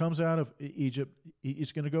 He comes out of Egypt.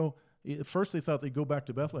 He's going to go. At first they thought they'd go back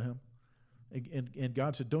to Bethlehem. And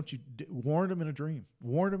God said, don't you, warn him in a dream.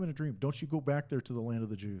 Warn him in a dream. Don't you go back there to the land of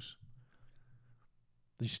the Jews.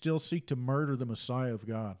 They still seek to murder the Messiah of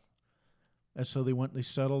God. And so they went, they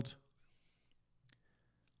settled.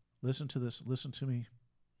 Listen to this. Listen to me.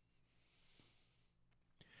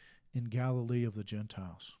 In Galilee of the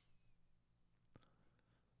Gentiles.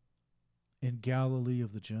 In Galilee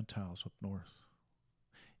of the Gentiles up north.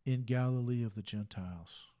 In Galilee of the Gentiles.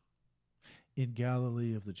 In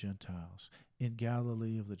Galilee of the Gentiles. In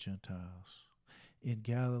Galilee of the Gentiles. In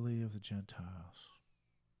Galilee of the Gentiles.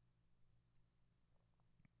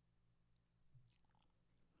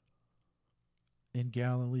 In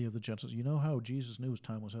Galilee of the Gentiles. You know how Jesus knew his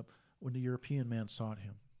time was up? When the European man sought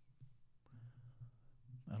him.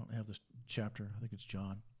 I don't have this chapter. I think it's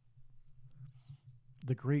John.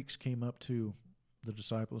 The Greeks came up to the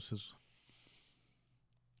disciples and says,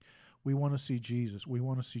 we want to see Jesus. We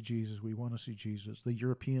want to see Jesus. We want to see Jesus. The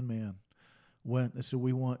European man went and said,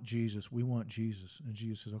 we want Jesus. We want Jesus. And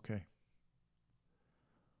Jesus says, okay.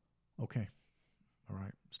 Okay. All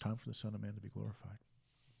right. It's time for the Son of Man to be glorified.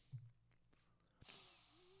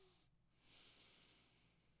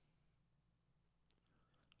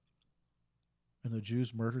 And the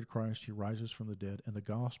Jews murdered Christ. He rises from the dead. And the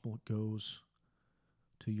gospel goes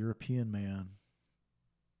to European man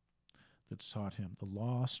that sought him. The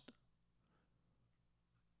lost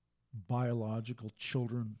biological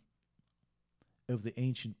children of the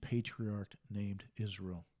ancient patriarch named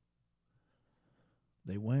Israel.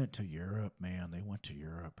 They went to Europe, man. They went to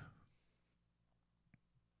Europe.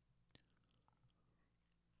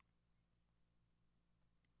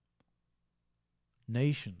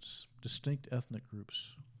 nations, distinct ethnic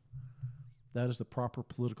groups. That is the proper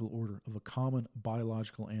political order of a common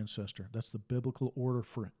biological ancestor. That's the biblical order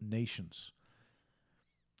for nations.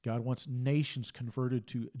 God wants nations converted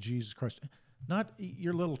to Jesus Christ. Not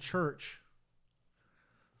your little church,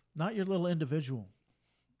 not your little individual.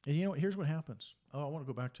 And you know, here's what happens. Oh, I want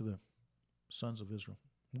to go back to the sons of Israel.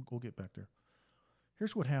 We'll get back there.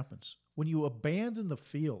 Here's what happens. When you abandon the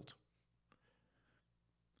field,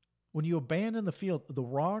 the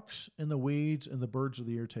rocks and the weeds and the birds of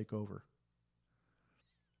the air take over.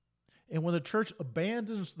 And when the church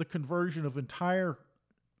abandons the conversion of entire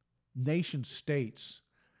nation states,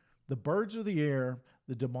 the birds of the air,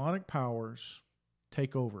 the demonic powers,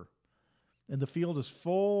 take over. And the field is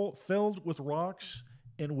filled with rocks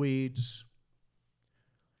and weeds.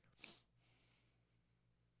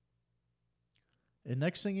 And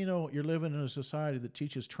next thing you know, you're living in a society that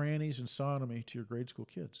teaches trannies and sodomy to your grade school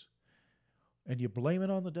kids. And you blame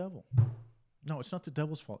it on the devil. No, it's not the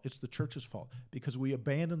devil's fault. It's the church's fault because we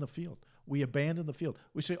abandon the field. We abandon the field.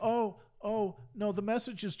 We say, oh, no, the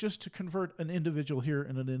message is just to convert an individual here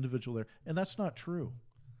and an individual there. And that's not true.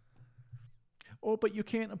 Oh, but you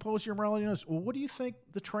can't impose your morality on us. Well, what do you think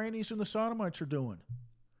the trannies and the sodomites are doing?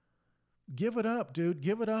 Give it up, dude.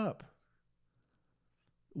 Give it up.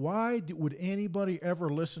 Why would anybody ever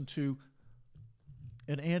listen to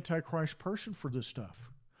an Antichrist person for this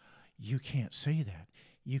stuff? You can't say that.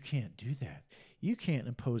 You can't do that. You can't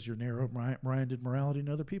impose your narrow-minded morality on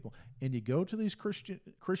other people. And you go to these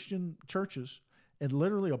Christian churches, and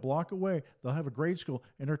literally a block away, they'll have a grade school,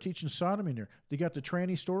 and they're teaching sodomy in there. They got the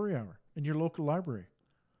tranny story hour in your local library.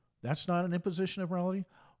 That's not an imposition of morality.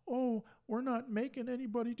 Oh, we're not making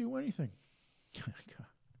anybody do anything.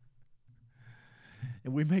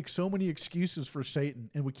 And we make so many excuses for Satan,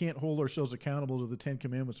 and we can't hold ourselves accountable to the Ten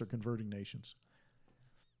Commandments or converting nations.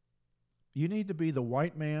 You need to be the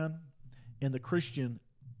white man and the Christian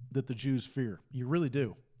that the Jews fear. You really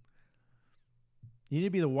do. You need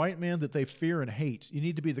to be the white man that they fear and hate. You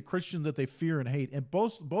need to be the Christian that they fear and hate. And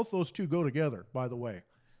both those two go together, by the way.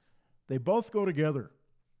 They both go together.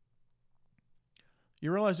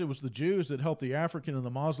 You realize it was the Jews that helped the African and the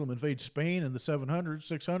Muslim invade Spain in the 700s,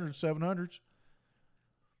 600s, 700s.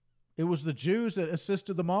 It was the Jews that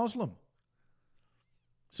assisted the Muslim.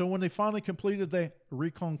 So when they finally completed the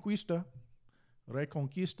Reconquista,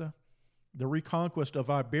 the reconquest of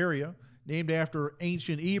Iberia, named after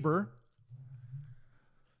ancient Eber,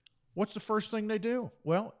 what's the first thing they do?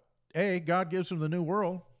 Well, A, God gives them the New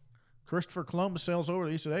World. Christopher Columbus sails over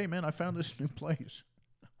there. He said, hey, man, I found this new place.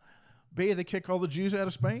 B, they kick all the Jews out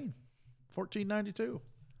of Spain, 1492.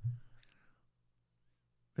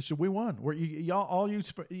 They said, we won. All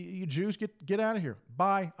you Jews, get out of here.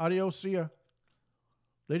 Bye. Adios. See ya.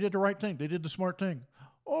 They did the right thing. They did the smart thing.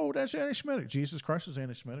 Oh, that's anti-Semitic. Jesus Christ is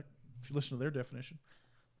anti-Semitic. If you listen to their definition.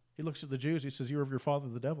 He looks at the Jews. He says, you're of your father,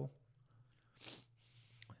 the devil.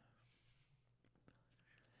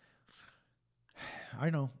 I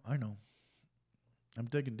know. I'm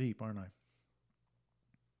digging deep, aren't I?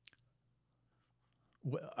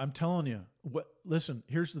 I'm telling you. Listen,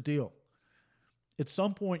 here's the deal. At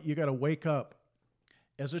some point, you got to wake up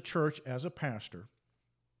as a church, as a pastor,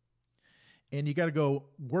 and you got to go,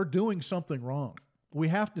 we're doing something wrong. We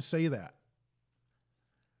have to say that.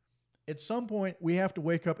 At some point, we have to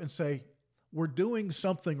wake up and say, we're doing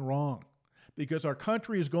something wrong because our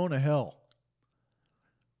country is going to hell.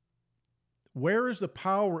 Where is the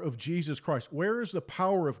power of Jesus Christ? Where is the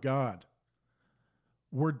power of God?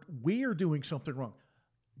 We are doing something wrong.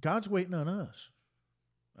 God's waiting on us.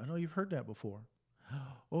 I know you've heard that before.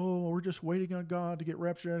 Oh, we're just waiting on God to get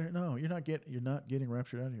raptured out of here. No, you're not getting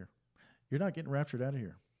raptured out of here. You're not getting raptured out of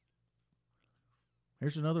here.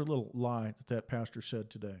 Here's another little lie that pastor said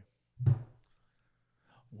today.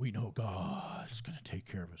 We know God's going to take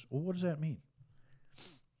care of us. Well, what does that mean?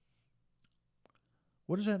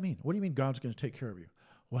 What does that mean? What do you mean God's going to take care of you?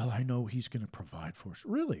 Well, I know he's going to provide for us.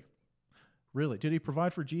 Really? Really? Did he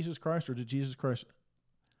provide for Jesus Christ, or did Jesus Christ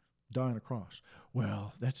die on a cross?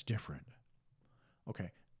 Well, that's different.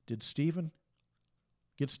 Okay. Did Stephen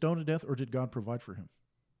get stoned to death, or did God provide for him?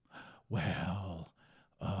 Well,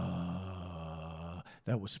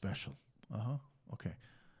 that was special. Okay.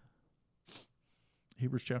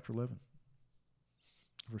 Hebrews chapter 11,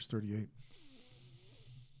 verse 38.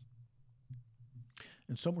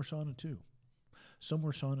 And some were sawn in two. Some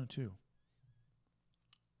were sawn in two.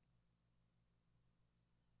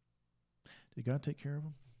 Did God take care of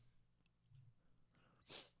them?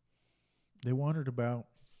 They wandered about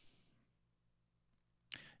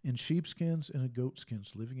in sheepskins and in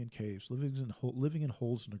goatskins, living in caves, living in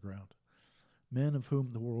holes in the ground, men of whom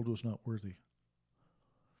the world was not worthy.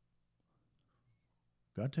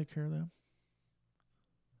 God take care of them?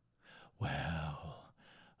 Well,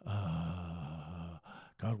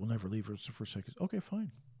 God will never leave us or forsake us. Okay,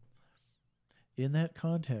 fine. In that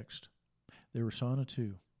context, they were sawn in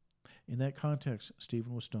two. In that context,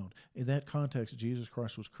 Stephen was stoned. In that context, Jesus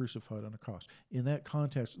Christ was crucified on a cross. In that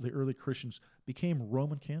context, the early Christians became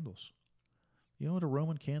Roman candles. You know what a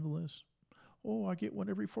Roman candle is? Oh, I get one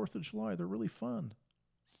every 4th of July. They're really fun.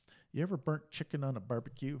 You ever burnt chicken on a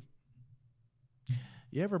barbecue?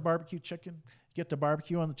 You ever barbecue chicken? Get the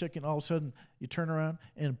barbecue on the chicken, all of a sudden you turn around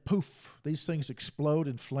and poof, these things explode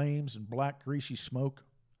in flames and black, greasy smoke.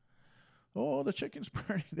 Oh, the chicken's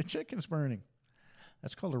burning. The chicken's burning.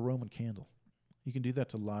 That's called a Roman candle. You can do that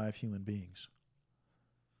to live human beings.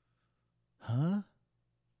 Huh?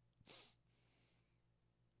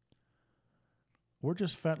 We're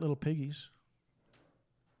just fat little piggies.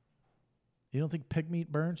 You don't think pig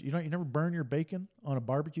meat burns? You never burn your bacon on a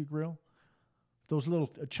barbecue grill? Those little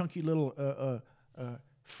chunky little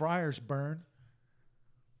fryers burn.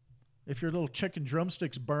 If your little chicken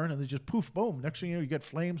drumsticks burn and they just poof, boom, next thing you know, you get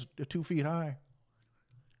flames 2 feet high.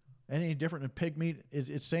 Any different than pig meat?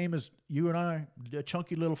 It's same as you and I, a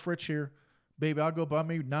chunky little Fritz here. Baby, I'll go buy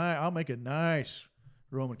me, I'll make a nice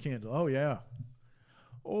Roman candle. Oh, yeah.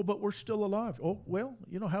 Oh, but we're still alive. Oh, well,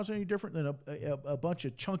 how's it any different than a bunch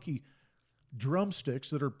of chunky drumsticks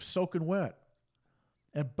that are soaking wet?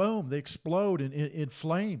 And boom, they explode in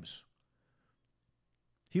flames.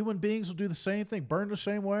 Human beings will do the same thing, burn the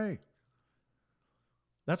same way.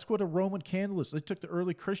 That's what a Roman candle is. They took the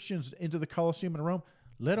early Christians into the Colosseum in Rome,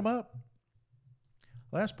 lit them up.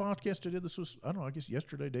 Last podcast I did, this was, I guess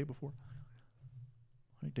yesterday, day before.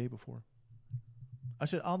 I think day before. I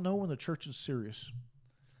said, I'll know when the church is serious,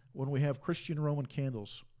 when we have Christian Roman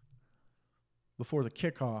candles before the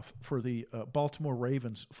kickoff for the Baltimore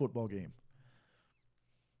Ravens football game,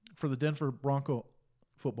 for the Denver Bronco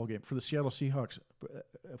football game, for the Seattle Seahawks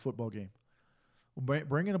football game. We'll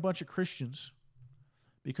bring in a bunch of Christians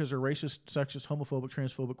because they're racist, sexist, homophobic,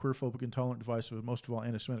 transphobic, queerphobic, intolerant, divisive, and most of all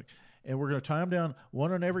anti-Semitic. And we're going to tie them down,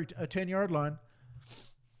 one on every 10-yard line.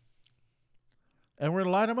 And we're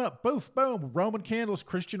going to light them up. Boof, boom, Roman candles,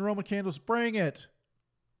 Christian Roman candles, bring it.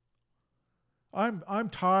 I'm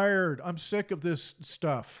tired. I'm sick of this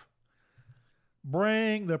stuff.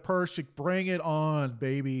 Bring the perfect, bring it on,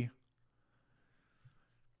 baby.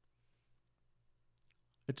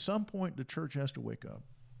 At some point, the church has to wake up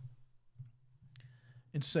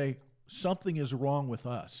and say, something is wrong with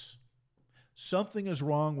us. Something is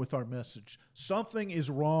wrong with our message. Something is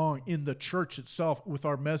wrong in the church itself with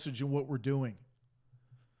our message and what we're doing.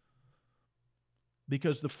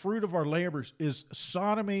 Because the fruit of our labors is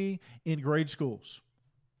sodomy in grade schools.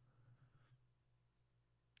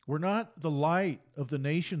 We're not the light of the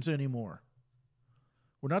nations anymore.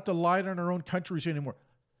 We're not the light in our own countries anymore.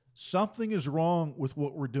 Something is wrong with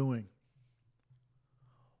what we're doing.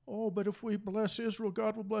 Oh, but if we bless Israel,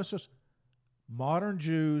 God will bless us. Modern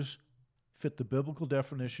Jews fit the biblical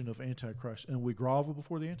definition of Antichrist, and we grovel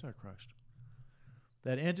before the Antichrist.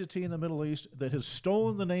 That entity in the Middle East that has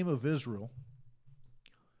stolen the name of Israel,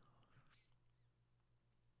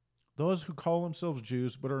 those who call themselves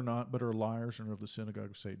Jews but are not, but are liars and are of the synagogue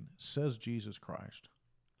of Satan, says Jesus Christ.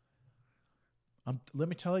 Let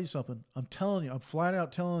me tell you something. I'm telling you, I'm flat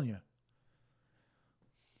out telling you.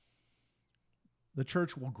 The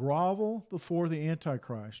church will grovel before the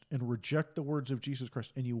Antichrist and reject the words of Jesus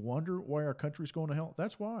Christ. And you wonder why our country's going to hell?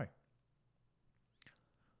 That's why.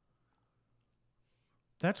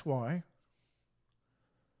 That's why.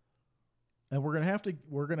 And we're going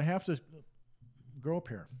to have to grow up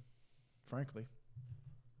here, frankly.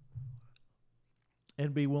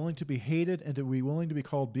 And be willing to be hated and to be willing to be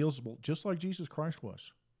called Beelzebul, just like Jesus Christ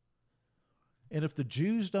was. And if the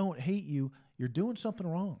Jews don't hate you, you're doing something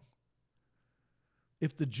wrong.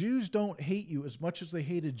 If the Jews don't hate you as much as they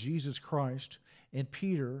hated Jesus Christ and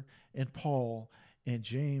Peter and Paul and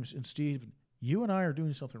James and Stephen, you and I are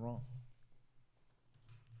doing something wrong.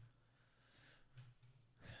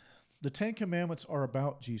 The Ten Commandments are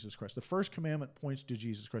about Jesus Christ. The first commandment points to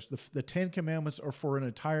Jesus Christ. The Ten Commandments are for an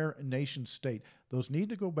entire nation state. Those need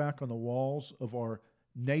to go back on the walls of our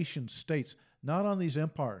nation states, not on these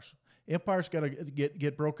empires. Empires got to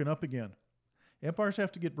get broken up again. Empires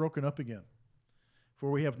have to get broken up again. For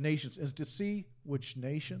we have nations. And to see which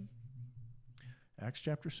nation, Acts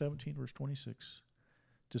chapter 17, verse 26,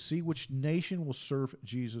 to see which nation will serve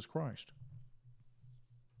Jesus Christ.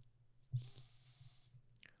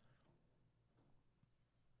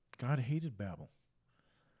 God hated Babel.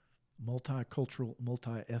 Multicultural,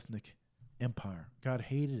 multi-ethnic empire. God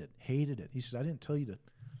hated it. He said, I didn't tell you to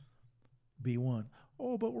be one.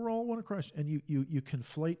 Oh, but we're all one in Christ. And you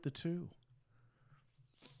conflate the two.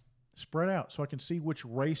 Spread out so I can see which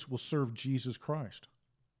race will serve Jesus Christ.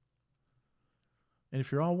 And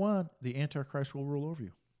if you're all one, the Antichrist will rule over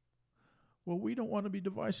you. Well, we don't want to be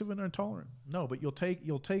divisive and intolerant. No, but you'll take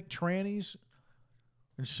trannies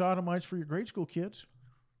and sodomites for your grade school kids.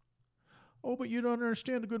 Oh, but you don't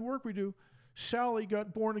understand the good work we do. Sally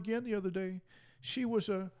got born again the other day. She was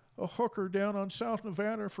a hooker down on South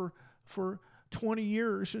Nevada for 20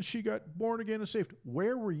 years, and she got born again and saved.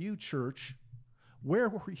 Where were you, church? Where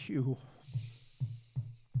were you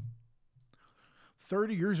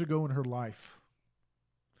 30 years ago in her life?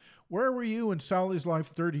 Where were you in Sally's life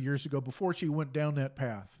 30 years ago before she went down that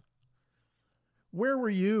path? Where were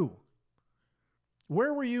you?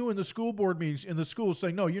 Where were you in the school board meetings, in the schools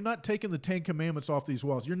saying, no, you're not taking the 10 Commandments off these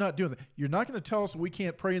walls. You're not doing that. You're not going to tell us we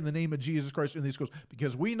can't pray in the name of Jesus Christ in these schools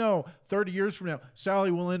because we know 30 years from now, Sally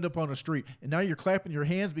will end up on a street. And now you're clapping your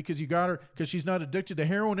hands because you got her because she's not addicted to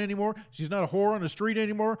heroin anymore. She's not a whore on the street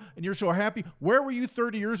anymore. And you're so happy. Where were you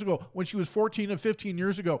 30 years ago when she was 14 and 15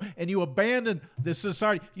 years ago? And you abandoned this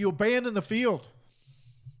society. You abandoned the field.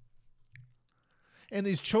 And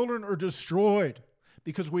these children are destroyed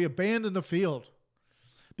because we abandoned the field.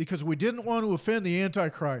 Because we didn't want to offend the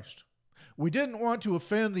Antichrist. We didn't want to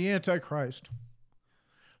offend the Antichrist.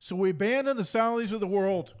 So we abandoned the Sallys of the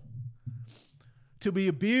world to be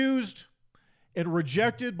abused and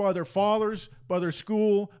rejected by their fathers, by their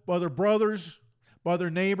school, by their brothers, by their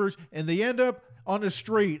neighbors, and they end up on the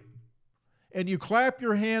street. And you clap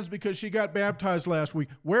your hands because she got baptized last week.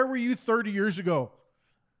 Where were you 30 years ago?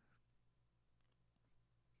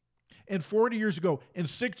 And 40 years ago, and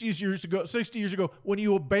 60 years ago, when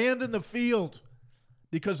you abandoned the field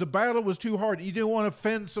because the battle was too hard. You didn't want to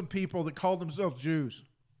offend some people that called themselves Jews.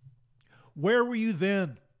 Where were you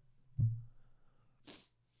then?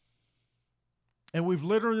 And we've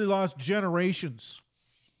literally lost generations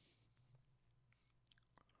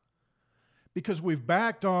because we've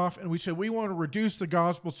backed off and we said we want to reduce the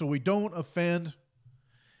gospel so we don't offend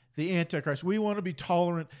the Antichrist. We want to be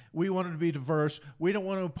tolerant. We want to be diverse. We don't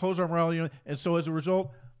want to oppose our morality. And so as a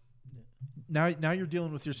result, now you're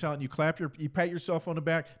dealing with yourself and you pat yourself on the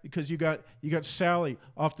back because you got Sally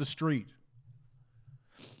off the street.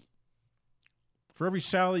 For every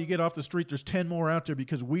Sally you get off the street, there's 10 more out there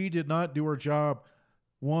because we did not do our job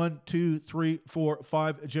 1, 2, 3, 4,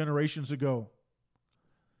 5 generations ago.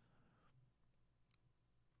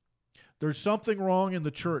 There's something wrong in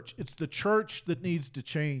the church. It's the church that needs to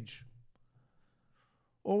change.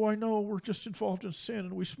 Oh, I know, we're just involved in sin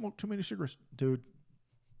and we smoke too many cigarettes. Dude,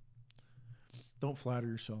 don't flatter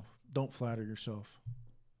yourself. Don't flatter yourself.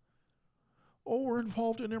 Oh, we're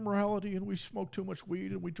involved in immorality and we smoke too much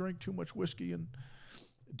weed and we drink too much whiskey. And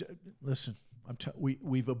listen,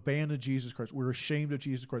 we've abandoned Jesus Christ. We're ashamed of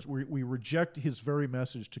Jesus Christ. We reject his very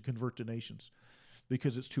message to convert the nations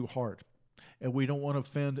because it's too hard. And we don't want to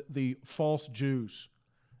offend the false Jews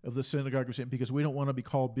of the synagogue of Satan because we don't want to be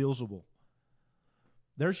called Beelzebul.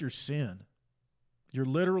 There's your sin. You're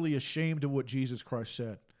literally ashamed of what Jesus Christ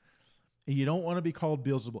said. And you don't want to be called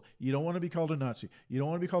Beelzebul. You don't want to be called a Nazi. You don't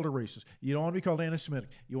want to be called a racist. You don't want to be called anti-Semitic.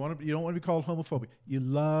 You don't want to be called homophobic. You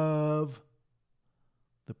love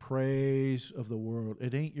the praise of the world.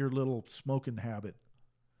 It ain't your little smoking habit.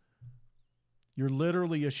 You're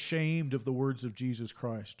literally ashamed of the words of Jesus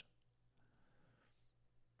Christ.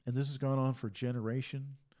 And this has gone on for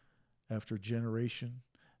generation after generation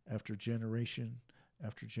after generation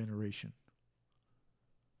after generation.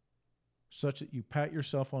 Such that you pat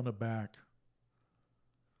yourself on the back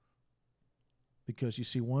because you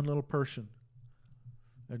see one little person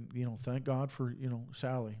and, thank God for,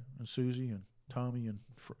 Sally and Susie and Tommy and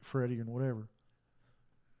Freddie and whatever.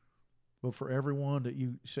 But for everyone that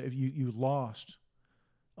you say, you lost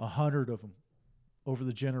 100 of them over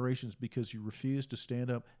the generations because you refused to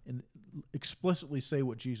stand up and explicitly say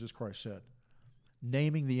what Jesus Christ said.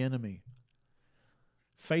 Naming the enemy.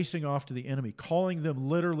 Facing off to the enemy. Calling them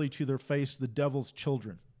literally to their face the devil's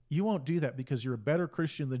children. You won't do that because you're a better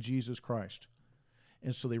Christian than Jesus Christ.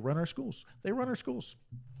 And so they run our schools. They run our schools.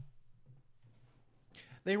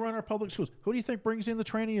 They run our public schools. Who do you think brings in the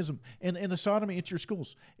trannyism and the sodomy into your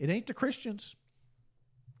schools? It ain't the Christians.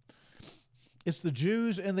 It's the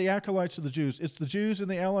Jews and the acolytes of the Jews. It's the Jews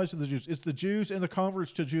and the allies of the Jews. It's the Jews and the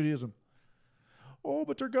converts to Judaism. Oh,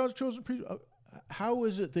 but they're God's chosen people. How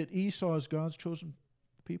is it that Esau is God's chosen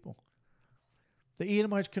people? The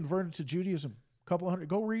Edomites converted to Judaism. A couple hundred.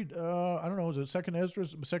 Go read, is it 2nd Ezra,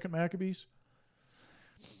 2nd Maccabees?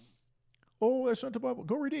 Oh, that's not the Bible.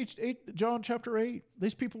 Go read John chapter 8.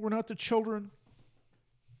 These people were not the children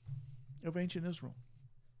of ancient Israel.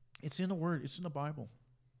 It's in the Word. It's in the Bible.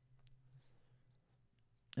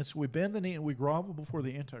 And so we bend the knee and we grovel before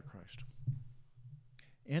the Antichrist.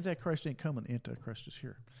 Antichrist ain't coming. Antichrist is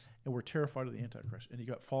here. And we're terrified of the Antichrist. And you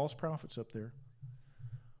got false prophets up there.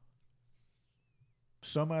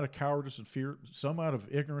 Some out of cowardice and fear. Some out of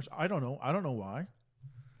ignorance. I don't know. I don't know why.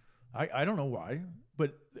 I don't know why.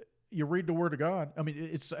 But you read the Word of God. I mean,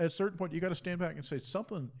 it's at a certain point you got to stand back and say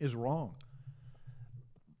something is wrong.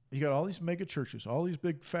 You got all these mega churches, all these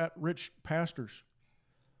big, fat, rich pastors.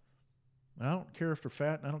 And I don't care if they're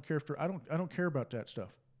fat, and I don't care if they're, I don't care about that stuff.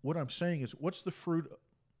 What I'm saying is, what's the fruit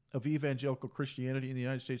of evangelical Christianity in the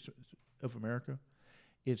United States of America?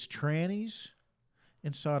 It's trannies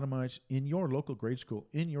and sodomites in your local grade school,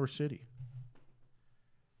 in your city.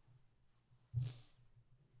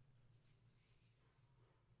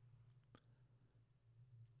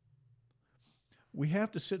 We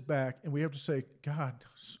have to sit back and we have to say, God,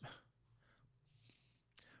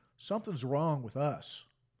 something's wrong with us.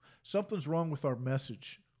 Something's wrong with our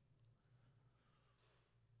message.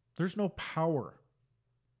 There's no power.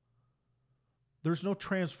 There's no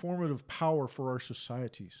transformative power for our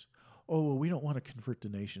societies. Oh, well, we don't want to convert the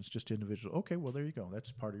nations, just individuals. Okay, well, there you go.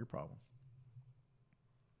 That's part of your problem.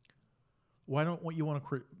 Why don't you want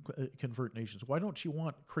to convert nations? Why don't you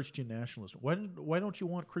want Christian nationalism? Why don't you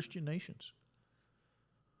want Christian nations?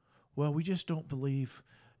 Well, we just don't believe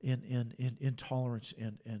in intolerance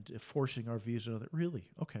and forcing our views on other. Really?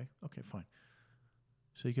 Okay, fine.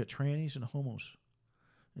 So you got trannies and homos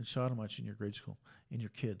and sodomites in your grade school, and your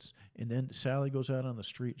kids. And then Sally goes out on the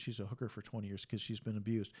street. She's a hooker for 20 years because she's been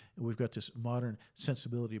abused. And we've got this modern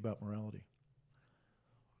sensibility about morality.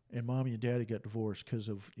 And mommy and daddy got divorced because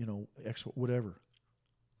of, whatever.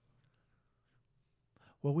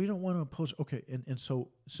 Well, we don't want to impose. Okay, and so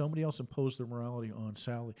somebody else imposed their morality on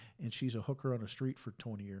Sally, and she's a hooker on the street for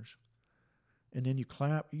 20 years. And then you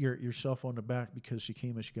clap yourself on the back because she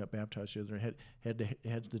came and she got baptized. The other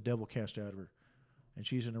had the devil cast out of her, and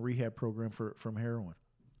she's in a rehab program from heroin.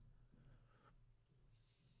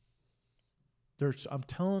 I'm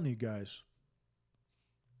telling you guys,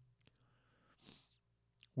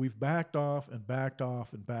 we've backed off and backed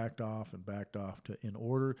off and backed off and backed off in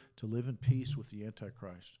order to live in peace with the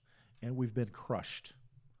Antichrist. And we've been crushed.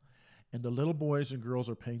 And the little boys and girls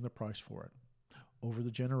are paying the price for it over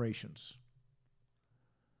the generations.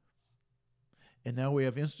 And now we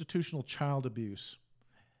have institutional child abuse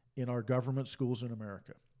in our government schools in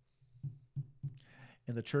America.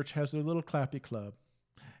 And the church has their little clappy club,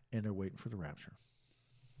 and they're waiting for the rapture.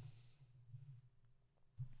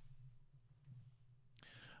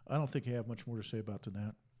 I don't think I have much more to say about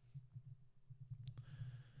that.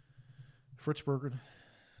 Fritz Berggren,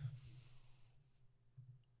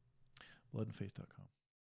 bloodandfaith.com.